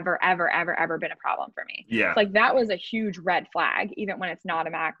never, ever, ever, ever, ever been a problem for me. Yeah. So, like that was a huge red flag, even when it's not a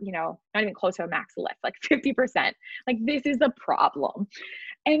max, not even close to a max lift, like 50%. Like this is the problem.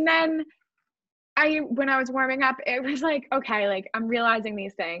 And then when I was warming up, it was like, okay, like I'm realizing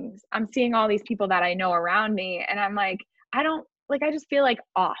these things. I'm seeing all these people that I know around me. And I'm like, I just feel like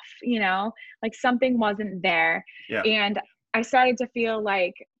off, like something wasn't there. Yeah. And I started to feel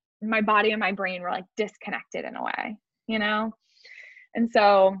like my body and my brain were like disconnected in a way, And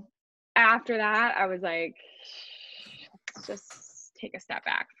so after that, I was like, let's just take a step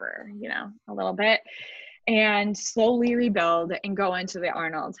back for, a little bit. And slowly rebuild and go into the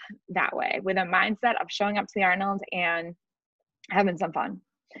Arnold that way with a mindset of showing up to the Arnold and having some fun.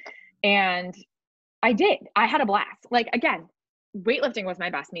 And I did. I had a blast. Like, again, weightlifting was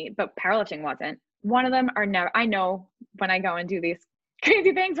my best meet, but powerlifting wasn't. One of them are never, I know when I go and do these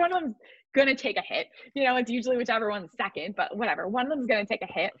crazy things, one of them's going to take a hit. It's usually whichever one's second, but whatever. One of them's going to take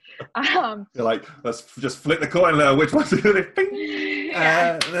a hit. You're like, let's just flip the coin. Which one's going to be?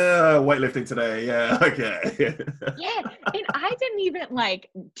 Weightlifting today. Yeah. Okay. Yeah. And I didn't even like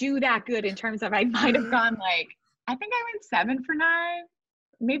do that good in terms of I might have gone like, I think I went 7 for 9.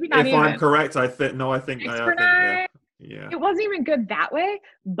 Maybe not even. If I'm correct, I think. Yeah. It wasn't even good that way,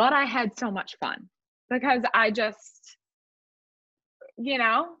 but I had so much fun because I just, was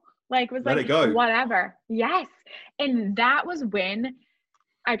Let like, it go. Whatever. Yes. And that was when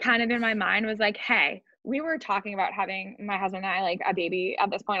I kind of in my mind was like, hey, we were talking about having my husband and I like a baby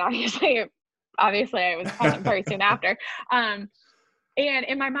at this point. Obviously I was pregnant very soon after. And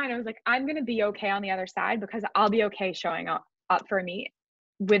in my mind, I was like, I'm going to be okay on the other side because I'll be okay showing up for me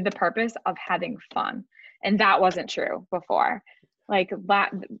with the purpose of having fun. And that wasn't true before. Like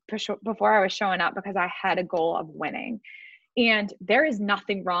that, before I was showing up because I had a goal of winning. And there is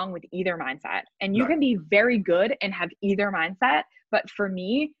nothing wrong with either mindset. And you can be very good and have either mindset. But for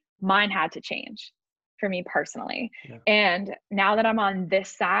me, mine had to change for me personally. Yeah. And now that I'm on this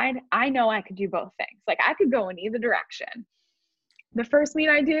side, I know I could do both things. Like I could go in either direction. The first meet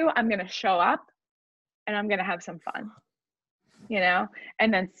I do, I'm going to show up and I'm going to have some fun,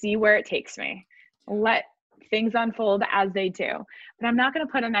 and then see where it takes me. Let things unfold as they do. But I'm not going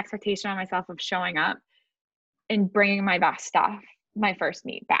to put an expectation on myself of showing up and bringing my best stuff my first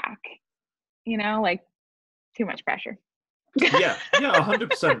meet back, like too much pressure. yeah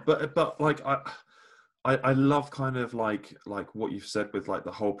 100%. But like I love kind of like what you've said with like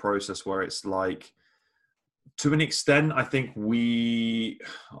the whole process where it's like, to an extent, I think we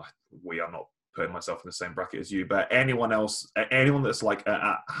are not putting myself in the same bracket as you, but anyone else, anyone that's like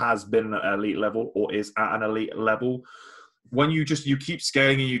has been at an elite level or is at an elite level, when you keep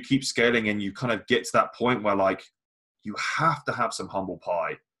scaling and you keep scaling and you kind of get to that point where like you have to have some humble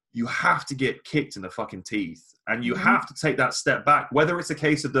pie. You have to get kicked in the fucking teeth, and you have to take that step back, whether it's a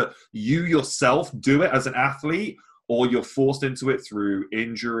case of that you yourself do it as an athlete or you're forced into it through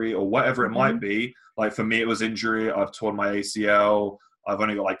injury or whatever it might be. Like for me, it was injury. I've torn my ACL. I've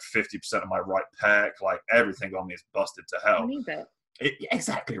only got like 50% of my right pec. Like everything on me is busted to hell. Who needs it?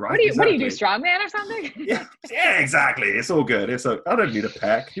 Exactly, right? What do you do, strongman or something? yeah, exactly. It's all good. I don't need a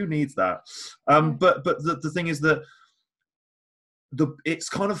pec. Who needs that? But the thing is that it's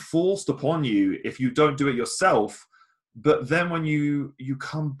kind of forced upon you if you don't do it yourself. But then when you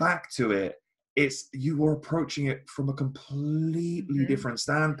come back to it, it's you are approaching it from a completely different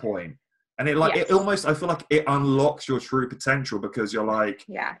standpoint. And it almost, I feel like it unlocks your true potential, because you're like,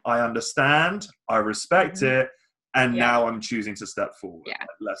 I understand, I respect it, and now I'm choosing to step forward. Like,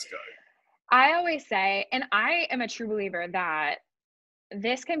 let's go. I always say, and I am a true believer that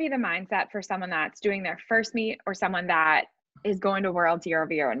this can be the mindset for someone that's doing their first meet or someone that is going to Worlds year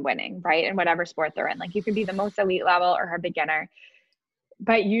over year and winning, right? In whatever sport they're in. Like you could be the most elite level or a beginner.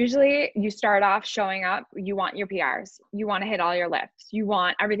 But usually you start off showing up, you want your PRs, you want to hit all your lifts, you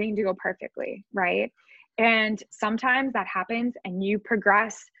want everything to go perfectly, right? And sometimes that happens and you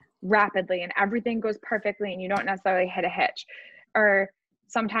progress rapidly and everything goes perfectly and you don't necessarily hit a hitch. Or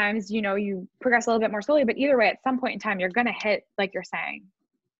sometimes, you progress a little bit more slowly, but either way, at some point in time, you're going to hit, like you're saying,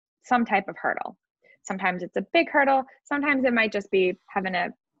 some type of hurdle. Sometimes it's a big hurdle. Sometimes it might just be having a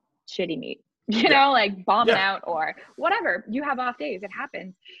shitty meet. Like bombing out or whatever. You have off days. It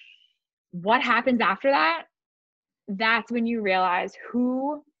happens. What happens after that? That's when you realize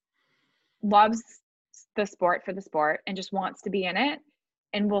who loves the sport for the sport and just wants to be in it.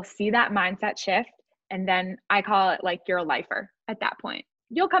 And we'll see that mindset shift. And then I call it like you're a lifer at that point.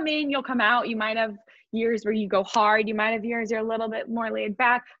 You'll come in, you'll come out. You might have years where you go hard. You might have years you're a little bit more laid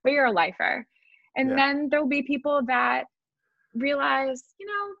back, but you're a lifer. And then there'll be people that realize,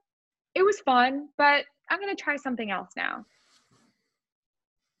 it was fun, but I'm going to try something else now,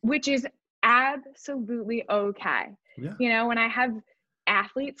 which is absolutely okay. Yeah. When I have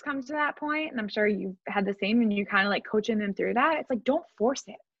athletes come to that point, and I'm sure you've had the same, and you kind of like coaching them through that, it's like, don't force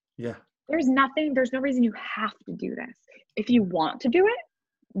it. Yeah. There's no reason you have to do this. If you want to do it,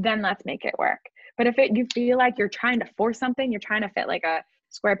 then let's make it work. But if you feel like you're trying to force something, you're trying to fit like a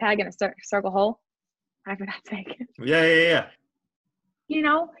square peg in a circle hole, whatever that's like. Yeah.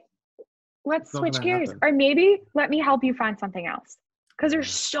 Let's switch gears. Or maybe let me help you find something else. Because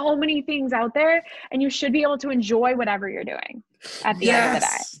there's so many things out there and you should be able to enjoy whatever you're doing at the end of the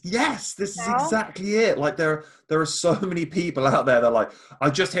day. Yes, this is exactly it. Like there are so many people out there that are like,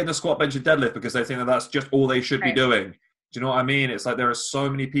 I just hit the squat, bench, and deadlift because they think that that's just all they should be doing. Do you know what I mean? It's like there are so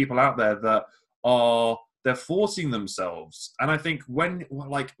many people out there that they're forcing themselves. And I think when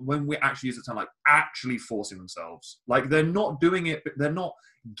we actually use the term like actually forcing themselves, like they're not doing it, but they're not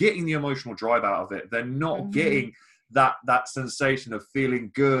getting the emotional drive out of it. They're not getting that sensation of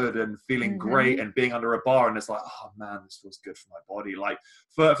feeling good and feeling great and being under a bar. And it's like, oh man, this feels good for my body. Like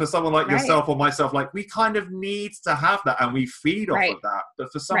for someone like yourself or myself, like we kind of need to have that and we feed off of that.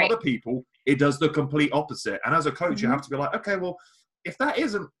 But for some other people, it does the complete opposite. And as a coach, you have to be like, okay, well, if that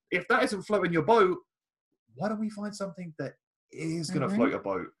isn't floating your boat, why don't we find something that is going to float a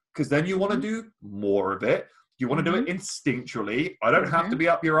boat? Because then you want to do more of it. You want to do it instinctually. I don't have to be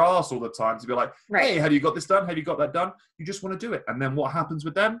up your ass all the time to be like, hey, have you got this done? Have you got that done? You just want to do it. And then what happens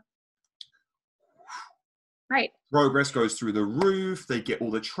with them? Right. Progress goes through the roof. They get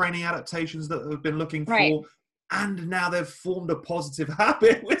all the training adaptations that they've been looking for. And now they've formed a positive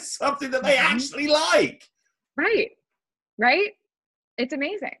habit with something that they actually like. Right. It's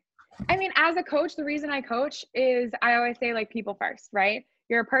amazing. I mean, as a coach, the reason I coach is I always say like people first, right?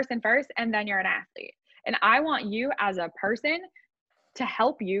 You're a person first and then you're an athlete. And I want you as a person to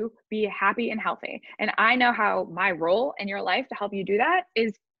help you be happy and healthy. And I know how my role in your life to help you do that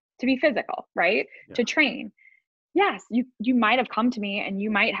is to be physical, right? Yeah. To train. Yes, you might have come to me and you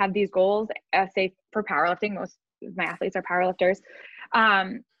might have these goals, say for powerlifting, most of my athletes are powerlifters.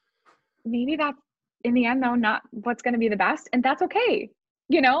 Maybe that's in the end though, not what's going to be the best. And that's okay.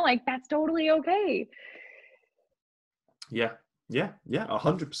 Like that's totally okay. Yeah.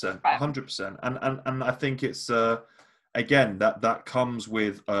 100%. And I think it's, again, that comes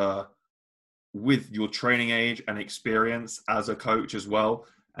with your training age and experience as a coach as well.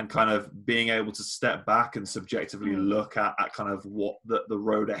 and kind of being able to step back and subjectively look at kind of what the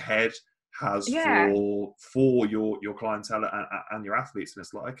road ahead has for your clientele and your athletes. And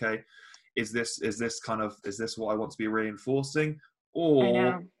it's like, okay, is this what I want to be reinforcing?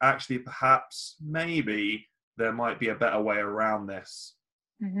 Or actually perhaps maybe there might be a better way around this.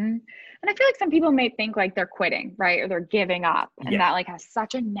 Mm-hmm. And I feel like some people may think like they're quitting, right? Or they're giving up, and that like has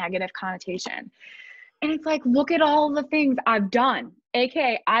such a negative connotation. And it's like, look at all the things I've done.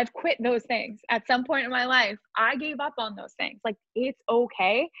 AKA, I've quit those things at some point in my life. I gave up on those things. Like, it's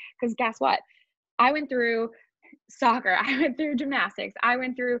okay. Because guess what? I went through soccer. I went through gymnastics. I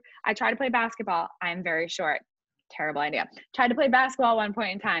tried to play basketball. I'm very short. Terrible idea. Tried to play basketball at one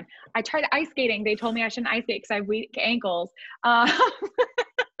point in time. I tried ice skating. They told me I shouldn't ice skate because I have weak ankles.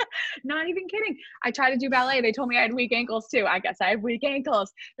 Not even kidding. I tried to do ballet. They told me I had weak ankles too. I guess I have weak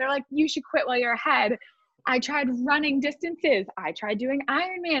ankles. They're like, you should quit while you're ahead. I tried running distances. I tried doing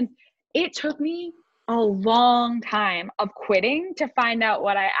Ironmans. It took me a long time of quitting to find out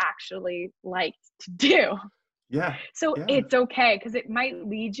what I actually liked to do. Yeah. So it's okay, because it might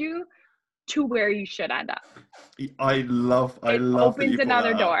lead you to where you should end up. I love opens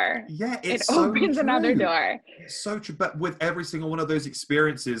another door. Yeah, it opens another door. It's so true. But with every single one of those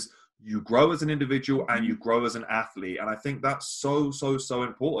experiences, you grow as an individual and you grow as an athlete. And I think that's so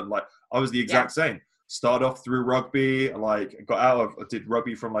important. Like, I was the exact same. Started off through rugby, like I did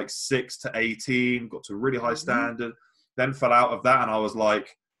rugby from like 6 to 18, got to a really high standard, then fell out of that. And I was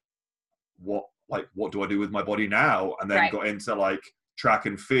like, what do I do with my body now? And then got into like track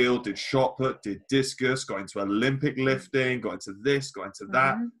and field, did shot put, did discus, got into Olympic lifting, got into this, got into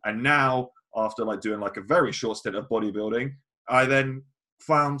that. And now, after like doing like a very short stint of bodybuilding, I then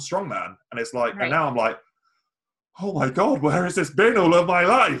found strongman. And it's like, and now I'm like, oh my God, where has this been all of my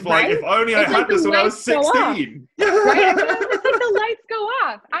life? Like, if only I had this when I was 16. Right? It's like the lights go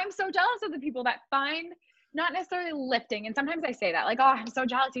off. I'm so jealous of the people that find, not necessarily lifting. And sometimes I say that, like, oh, I'm so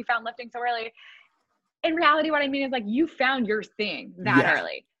jealous you found lifting so early. In reality, what I mean is, like, you found your thing that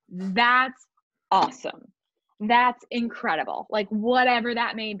early. That's awesome. That's incredible. Like, whatever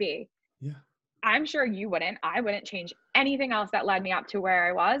that may be. Yeah. I'm sure I wouldn't change anything else that led me up to where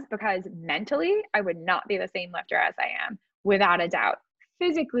I was, because mentally I would not be the same lifter as I am, without a doubt.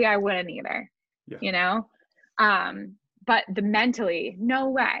 Physically, I wouldn't either, you know? But the mentally, no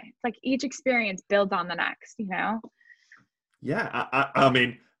way. It's like each experience builds on the next, you know? Yeah. I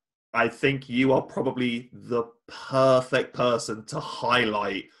mean, I think you are probably the perfect person to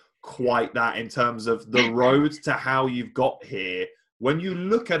highlight quite that in terms of the road to how you've got here. When you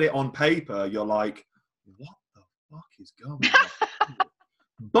look at it on paper, you're like, what the fuck is going on?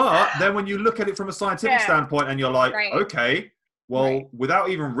 But then when you look at it from a scientific standpoint and you're like, okay, well, without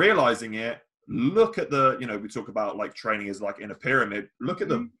even realizing it, look at we talk about like training is like in a pyramid. Look at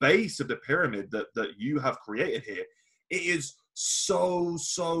the base of the pyramid that you have created here. It is so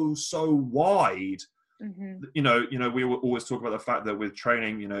wide. We always talk about the fact that with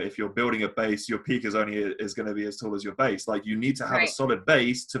training, if you're building a base, your peak is going to be as tall as your base. Like, you need to have a solid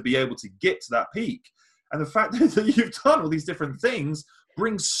base to be able to get to that peak. And the fact that you've done all these different things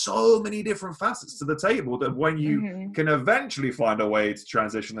brings so many different facets to the table that when you can eventually find a way to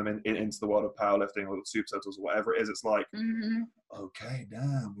transition them into the world of powerlifting or super totals or whatever it is, it's like, okay,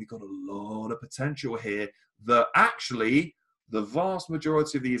 damn, we got a lot of potential here that actually the vast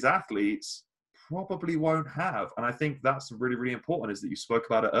majority of these athletes probably won't have. And I think that's really, really important, is that you spoke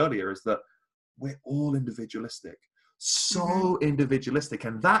about it earlier, is that we're all individualistic, individualistic.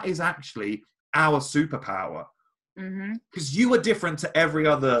 And that is actually our superpower, because you are different to every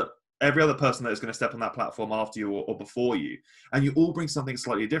other person that is going to step on that platform after you or before you. And you all bring something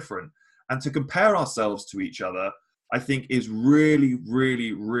slightly different. And to compare ourselves to each other, I think is really,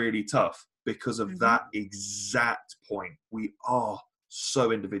 really, really tough because of that exact point. We are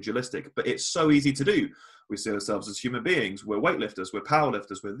so individualistic, but it's so easy to do. We see ourselves as human beings. We're weightlifters, we're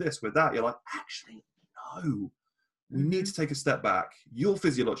powerlifters, we're this, we're that. You're like, actually, no. We need to take a step back. You're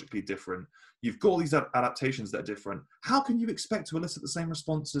physiologically different. You've got all these adaptations that are different. How can you expect to elicit the same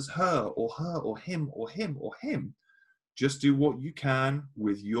response as her or him or him or him? Just do what you can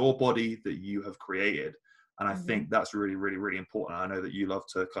with your body that you have created. And I think that's really, really, really important. I know that you love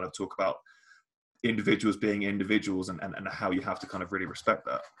to kind of talk about individuals being individuals and how you have to kind of really respect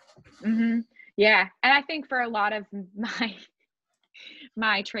that. Yeah. And I think for a lot of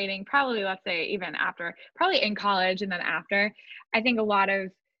my training, probably, let's say even after, probably in college and then after, I think a lot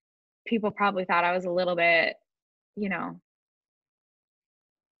of people probably thought I was a little bit,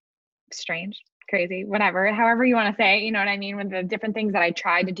 strange, crazy, whatever, however you want to say, you know what I mean? With the different things that I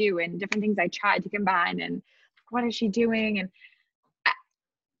tried to do and different things I tried to combine, and what is she doing? And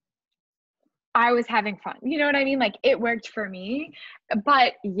I was having fun. You know what I mean? Like it worked for me.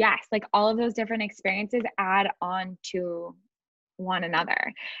 But yes, like all of those different experiences add on to one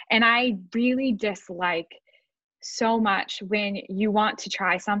another. And I really dislike so much when you want to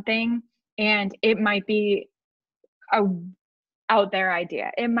try something and it might be a out there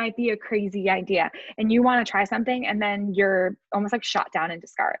idea. It might be a crazy idea and you want to try something and then you're almost like shot down and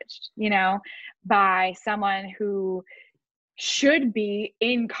discouraged, you know, by someone who should be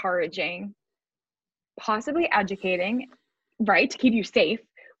encouraging, possibly educating, right, to keep you safe,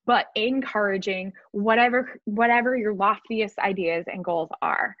 but encouraging whatever your loftiest ideas and goals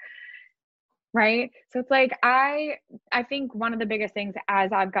are. Right. So it's like, I think one of the biggest things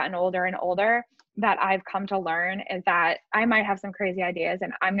as I've gotten older and older that I've come to learn is that I might have some crazy ideas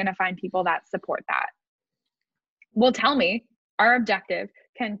and I'm going to find people that support that. Will tell me our objective,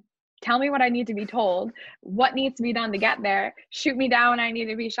 can tell me what I need to be told, what needs to be done to get there, shoot me down when I need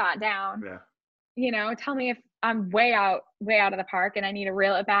to be shot down. Yeah. You know, tell me if I'm way out of the park and I need to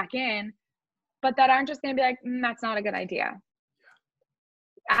reel it back in, but that I'm just going to be like, that's not a good idea.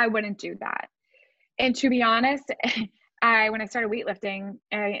 I wouldn't do that. And to be honest, when I started weightlifting,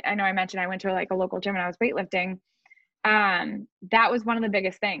 I know I mentioned I went to like a local gym and I was weightlifting. That was one of the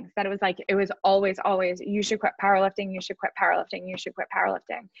biggest things that it was always, you should quit powerlifting. You should quit powerlifting. You should quit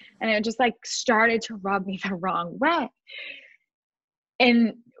powerlifting. And it just like started to rub me the wrong way.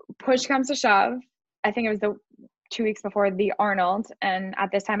 And push comes to shove. I think it was the 2 weeks before the Arnold. And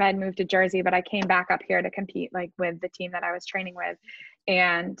at this time I had moved to Jersey, but I came back up here to compete like with the team that I was training with.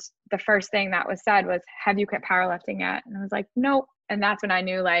 And the first thing that was said was, have you quit powerlifting yet? And I was like, nope. And that's when I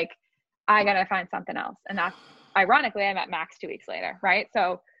knew like, I got to find something else. And that's ironically, I met Max 2 weeks later. Right.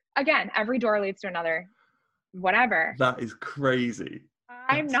 So again, every door leads to another, whatever. That is crazy.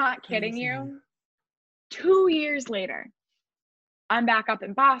 I'm not kidding you. 2 years later, I'm back up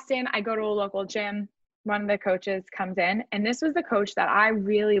in Boston. I go to a local gym. One of the coaches comes in, and this was the coach that I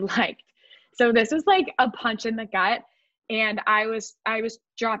really liked. So this was like a punch in the gut. And I was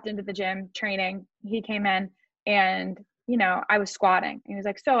dropped into the gym training. He came in and, you know, I was squatting. And he was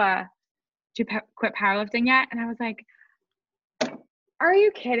like, so, did you quit powerlifting yet? And I was like, are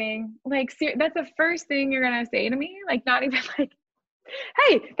you kidding? Like, that's the first thing you're going to say to me? Like, not even like,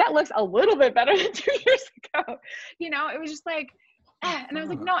 hey, that looks a little bit better than 2 years ago. You know, it was just like, and I was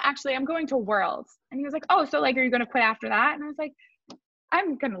like, no, actually, I'm going to Worlds. And he was like, oh, so like, are you going to quit after that? And I was like,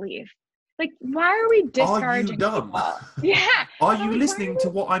 I'm going to leave. Like, why are we discouraging people? Yeah. Are you listening to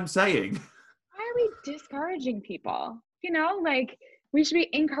what I'm saying? Why are we discouraging people? You know, like we should be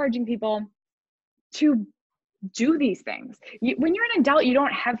encouraging people to do these things. When you're an adult, you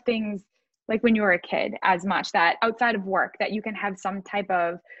don't have things like when you were a kid as much that outside of work that you can have some type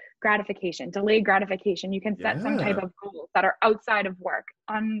of gratification, delayed gratification. You can set some type of goals that are outside of work,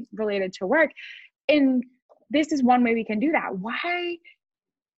 unrelated to work. And this is one way we can do that. Why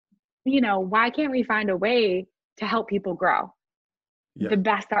can't we find a way to help people grow the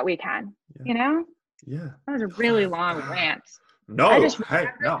best that we can, you know? Yeah. That was a really long rant. I was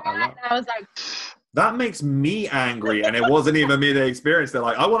like, that makes me angry. And it wasn't even me the experience. They're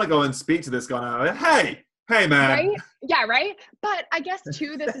like, I want to go and speak to this guy now. Like, hey, man. Right? Yeah, right? But I guess,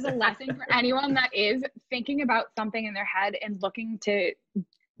 too, this is a lesson for anyone that is thinking about something in their head and looking to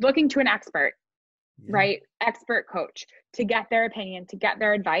an expert, right? Expert coach to get their opinion, to get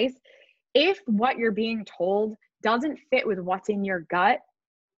their advice. If what you're being told doesn't fit with what's in your gut,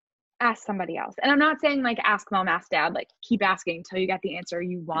 ask somebody else. And I'm not saying like ask mom, ask dad, like keep asking until you get the answer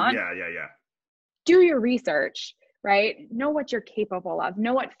you want. Yeah. Do your research, right? Know what you're capable of,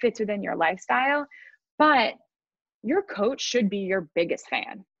 know what fits within your lifestyle, but your coach should be your biggest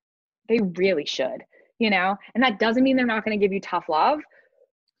fan. They really should, you know? And that doesn't mean they're not going to give you tough love,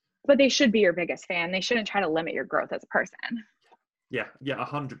 but they should be your biggest fan. They shouldn't try to limit your growth as a person. Yeah,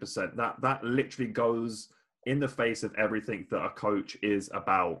 100%. That literally goes in the face of everything that a coach is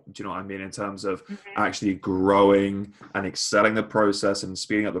about. Do you know what I mean? In terms of actually growing and excelling the process and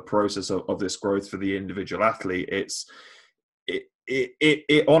speeding up the process of this growth for the individual athlete.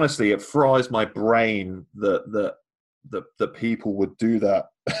 It honestly, it fries my brain that people would do that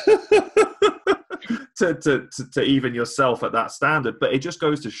to even yourself at that standard. But it just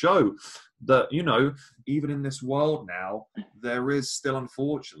goes to show that, you know, even in this world now, there is still,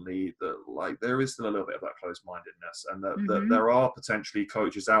 unfortunately, there is still a little bit of that close-mindedness, and that there are potentially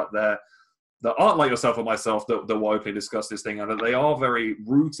coaches out there that aren't like yourself or myself that will openly discuss this thing, and that they are very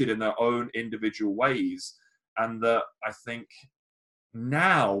rooted in their own individual ways. And that I think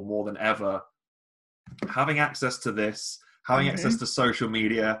now more than ever, having access to this, having access to social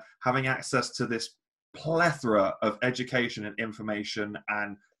media, having access to this plethora of education and information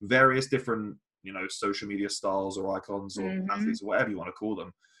and various different, social media stars or icons or athletes or whatever you want to call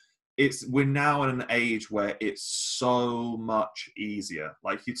them. We're now in an age where it's so much easier.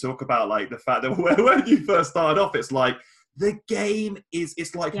 Like you talk about like the fact that when you first started off, it's like the game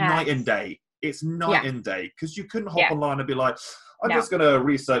it's like night and day. It's night and day, because you couldn't hop online and be like, I'm just going to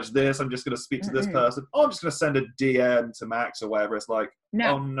research this. I'm just going to speak to this person. Oh, I'm just going to send a DM to Max or whatever. It's like,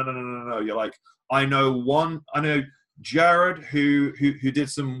 oh, no. You're like, I know Jared who did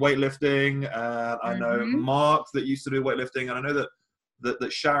some weightlifting. I know Mark that used to do weightlifting. And I know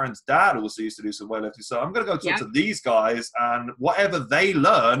that Sharon's dad also used to do some weightlifting. So I'm going to go talk to these guys, and whatever they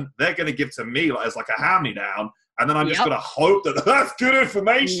learn, they're going to give to me as like a hand-me-down. And then I'm just going to hope that that's good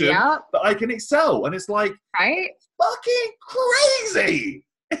information that I can excel. And it's like, fucking crazy.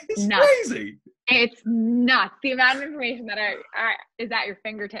 It's crazy. It's nuts. The amount of information that is at your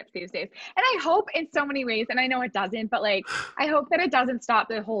fingertips these days. And I hope in so many ways, and I know it doesn't, but like, I hope that it doesn't stop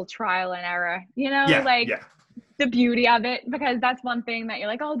the whole trial and error, the beauty of it, because that's one thing that you're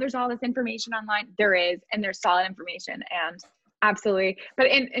like, oh, there's all this information online. There is, and there's solid information, and absolutely. But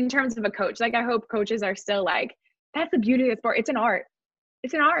in terms of a coach, like, I hope coaches are still like, that's the beauty of the sport. It's an art.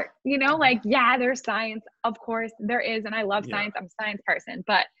 It's an art, like, there's science. Of course there is. And I love science. I'm a science person,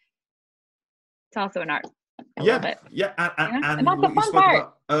 but it's also an art. I love it. Yeah. And that's what the you fun spoke part.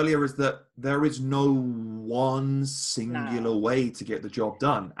 about earlier is that there is no one singular way to get the job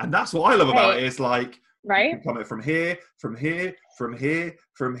done. And that's what I love about it. It's like, you can come in from here.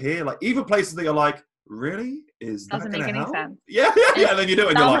 Like, even places that you're like, really? Is that doesn't make any sense. Yeah. And then you do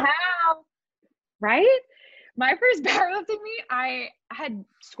it and you're like, right? My first powerlifting meet, I had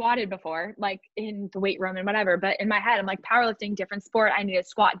squatted before, like in the weight room and whatever, but in my head, I'm like, powerlifting, different sport. I need to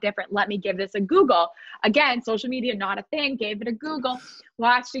squat different. Let me give this a Google. Again, social media, not a thing. Gave it a Google,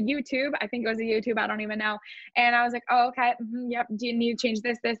 watched a YouTube. I think it was a YouTube. I don't even know. And I was like, oh, okay. Yep. Do you need to change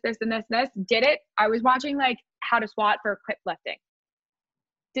this, and this? Did it. I was watching like how to squat for quit lifting.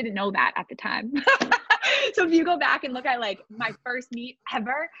 Didn't know that at the time. So if you go back and look at like my first meet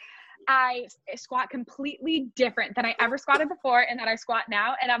ever, I squat completely different than I ever squatted before and that I squat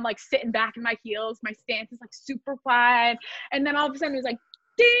now. And I'm like sitting back in my heels. My stance is like super wide. And then all of a sudden it was like,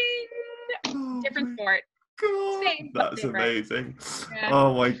 ding, different sport. God, same, that's different. amazing.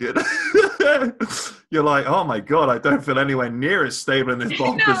 Oh my goodness. You're like, oh my God, I don't feel anywhere near as stable in this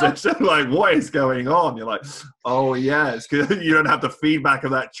ball position. Like, what is going on? You're like, oh yeah, it's because you don't have the feedback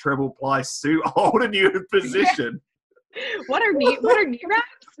of that triple ply suit holding you in position. What are knee wraps?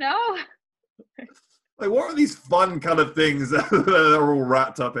 No. Like, what are these fun kind of things that are all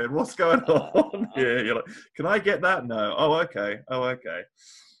wrapped up in? What's going on here? You're like, can I get that? No. Oh, okay.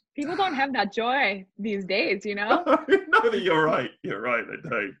 People don't have that joy these days, No, you're right. They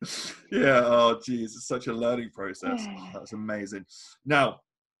don't. Yeah. Oh, geez. It's such a learning process. That's amazing. Now,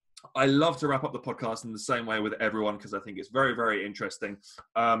 I love to wrap up the podcast in the same way with everyone, because I think it's very, very interesting.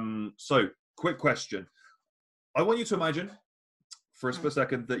 So, quick question. I want you to imagine for a split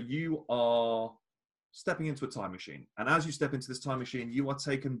second that you are stepping into a time machine. And as you step into this time machine, you are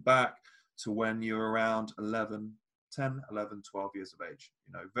taken back to when you're around 10, 11, 12 years of age.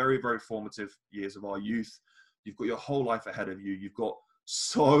 Very, very formative years of our youth. You've got your whole life ahead of you. You've got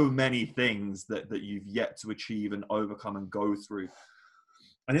so many things that you've yet to achieve and overcome and go through.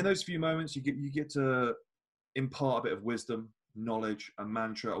 And in those few moments, you get to impart a bit of wisdom, knowledge, a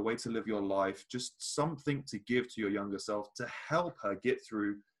mantra, a way to live your life, just something to give to your younger self to help her get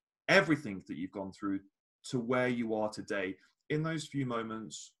through everything that you've gone through to where you are today. In those few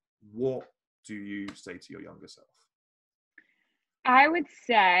moments, what do you say to your younger self? I would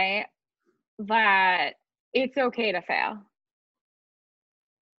say that it's okay to fail.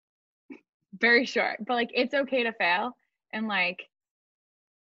 Very short, but like, it's okay to fail. And like,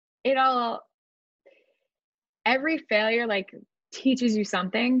 every failure like teaches you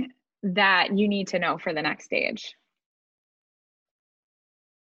something that you need to know for the next stage.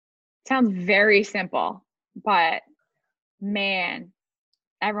 Sounds very simple, but man,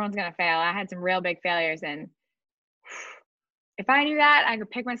 everyone's going to fail. I had some real big failures, and if I knew that, I could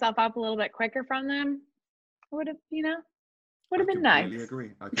pick myself up a little bit quicker from them. It would have, been nice.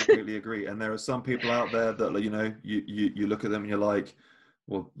 I completely agree. And there are some people out there that, you look at them and you're like,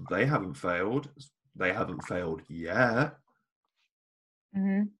 well, they haven't failed. They haven't failed yet.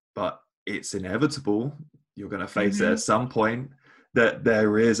 Mm-hmm. But it's inevitable. You're going to face it at some point, that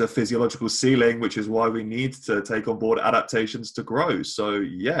there is a physiological ceiling, which is why we need to take on board adaptations to grow. So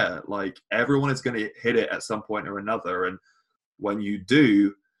yeah, like, everyone is going to hit it at some point or another. And when you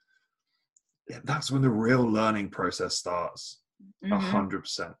do, that's when the real learning process starts. Mhm.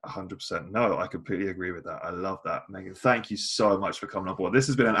 100%, 100%. No, I completely agree with that. I love that, Megan. Thank you so much for coming on board. This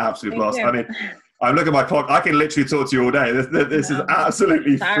has been an absolute Thank blast. you. I mean, I'm looking at my clock. I can literally talk to you all day. This is No,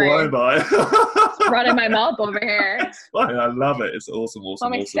 absolutely sorry. flown by. Running my mouth over here. It's fine. I love it. It's awesome, On awesome,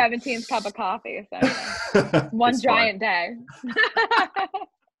 my awesome. 17th cup of coffee. So one It's fine. giant day.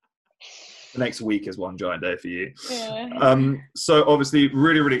 The next week is one giant day for you. Yeah. So obviously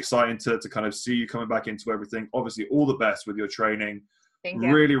really, really exciting to kind of see you coming back into everything. Obviously all the best with your training. Thank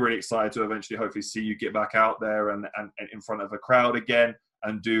you. Really, really excited to eventually hopefully see you get back out there and in front of a crowd again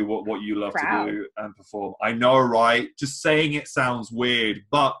and do what you love to do and perform. I know, right? Just saying it sounds weird,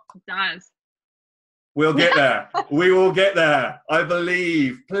 but It does. we'll get there. We will get there. I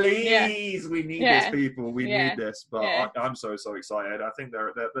believe. Yeah. Please, we need this, people. We need this. But Yeah. I'm so excited. I think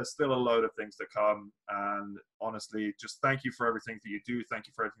there's still a load of things to come. And honestly, just thank you for everything that you do. Thank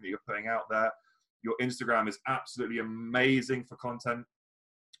you for everything that you're putting out there. Your Instagram is absolutely amazing for content.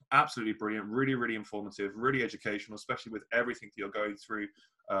 Absolutely brilliant. Really, really informative. Really educational, especially with everything that you're going through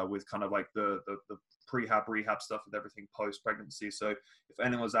with kind of like the prehab, rehab stuff with everything post-pregnancy. So if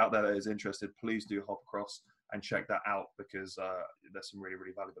anyone's out there that is interested, please do hop across and check that out because there's some really,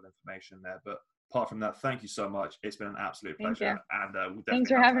 really valuable information there. But apart from that, thank you so much. It's been an absolute pleasure. And we'll definitely Thanks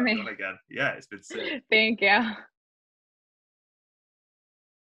for have having to have me you on again. Yeah, it's been sick. Thank you.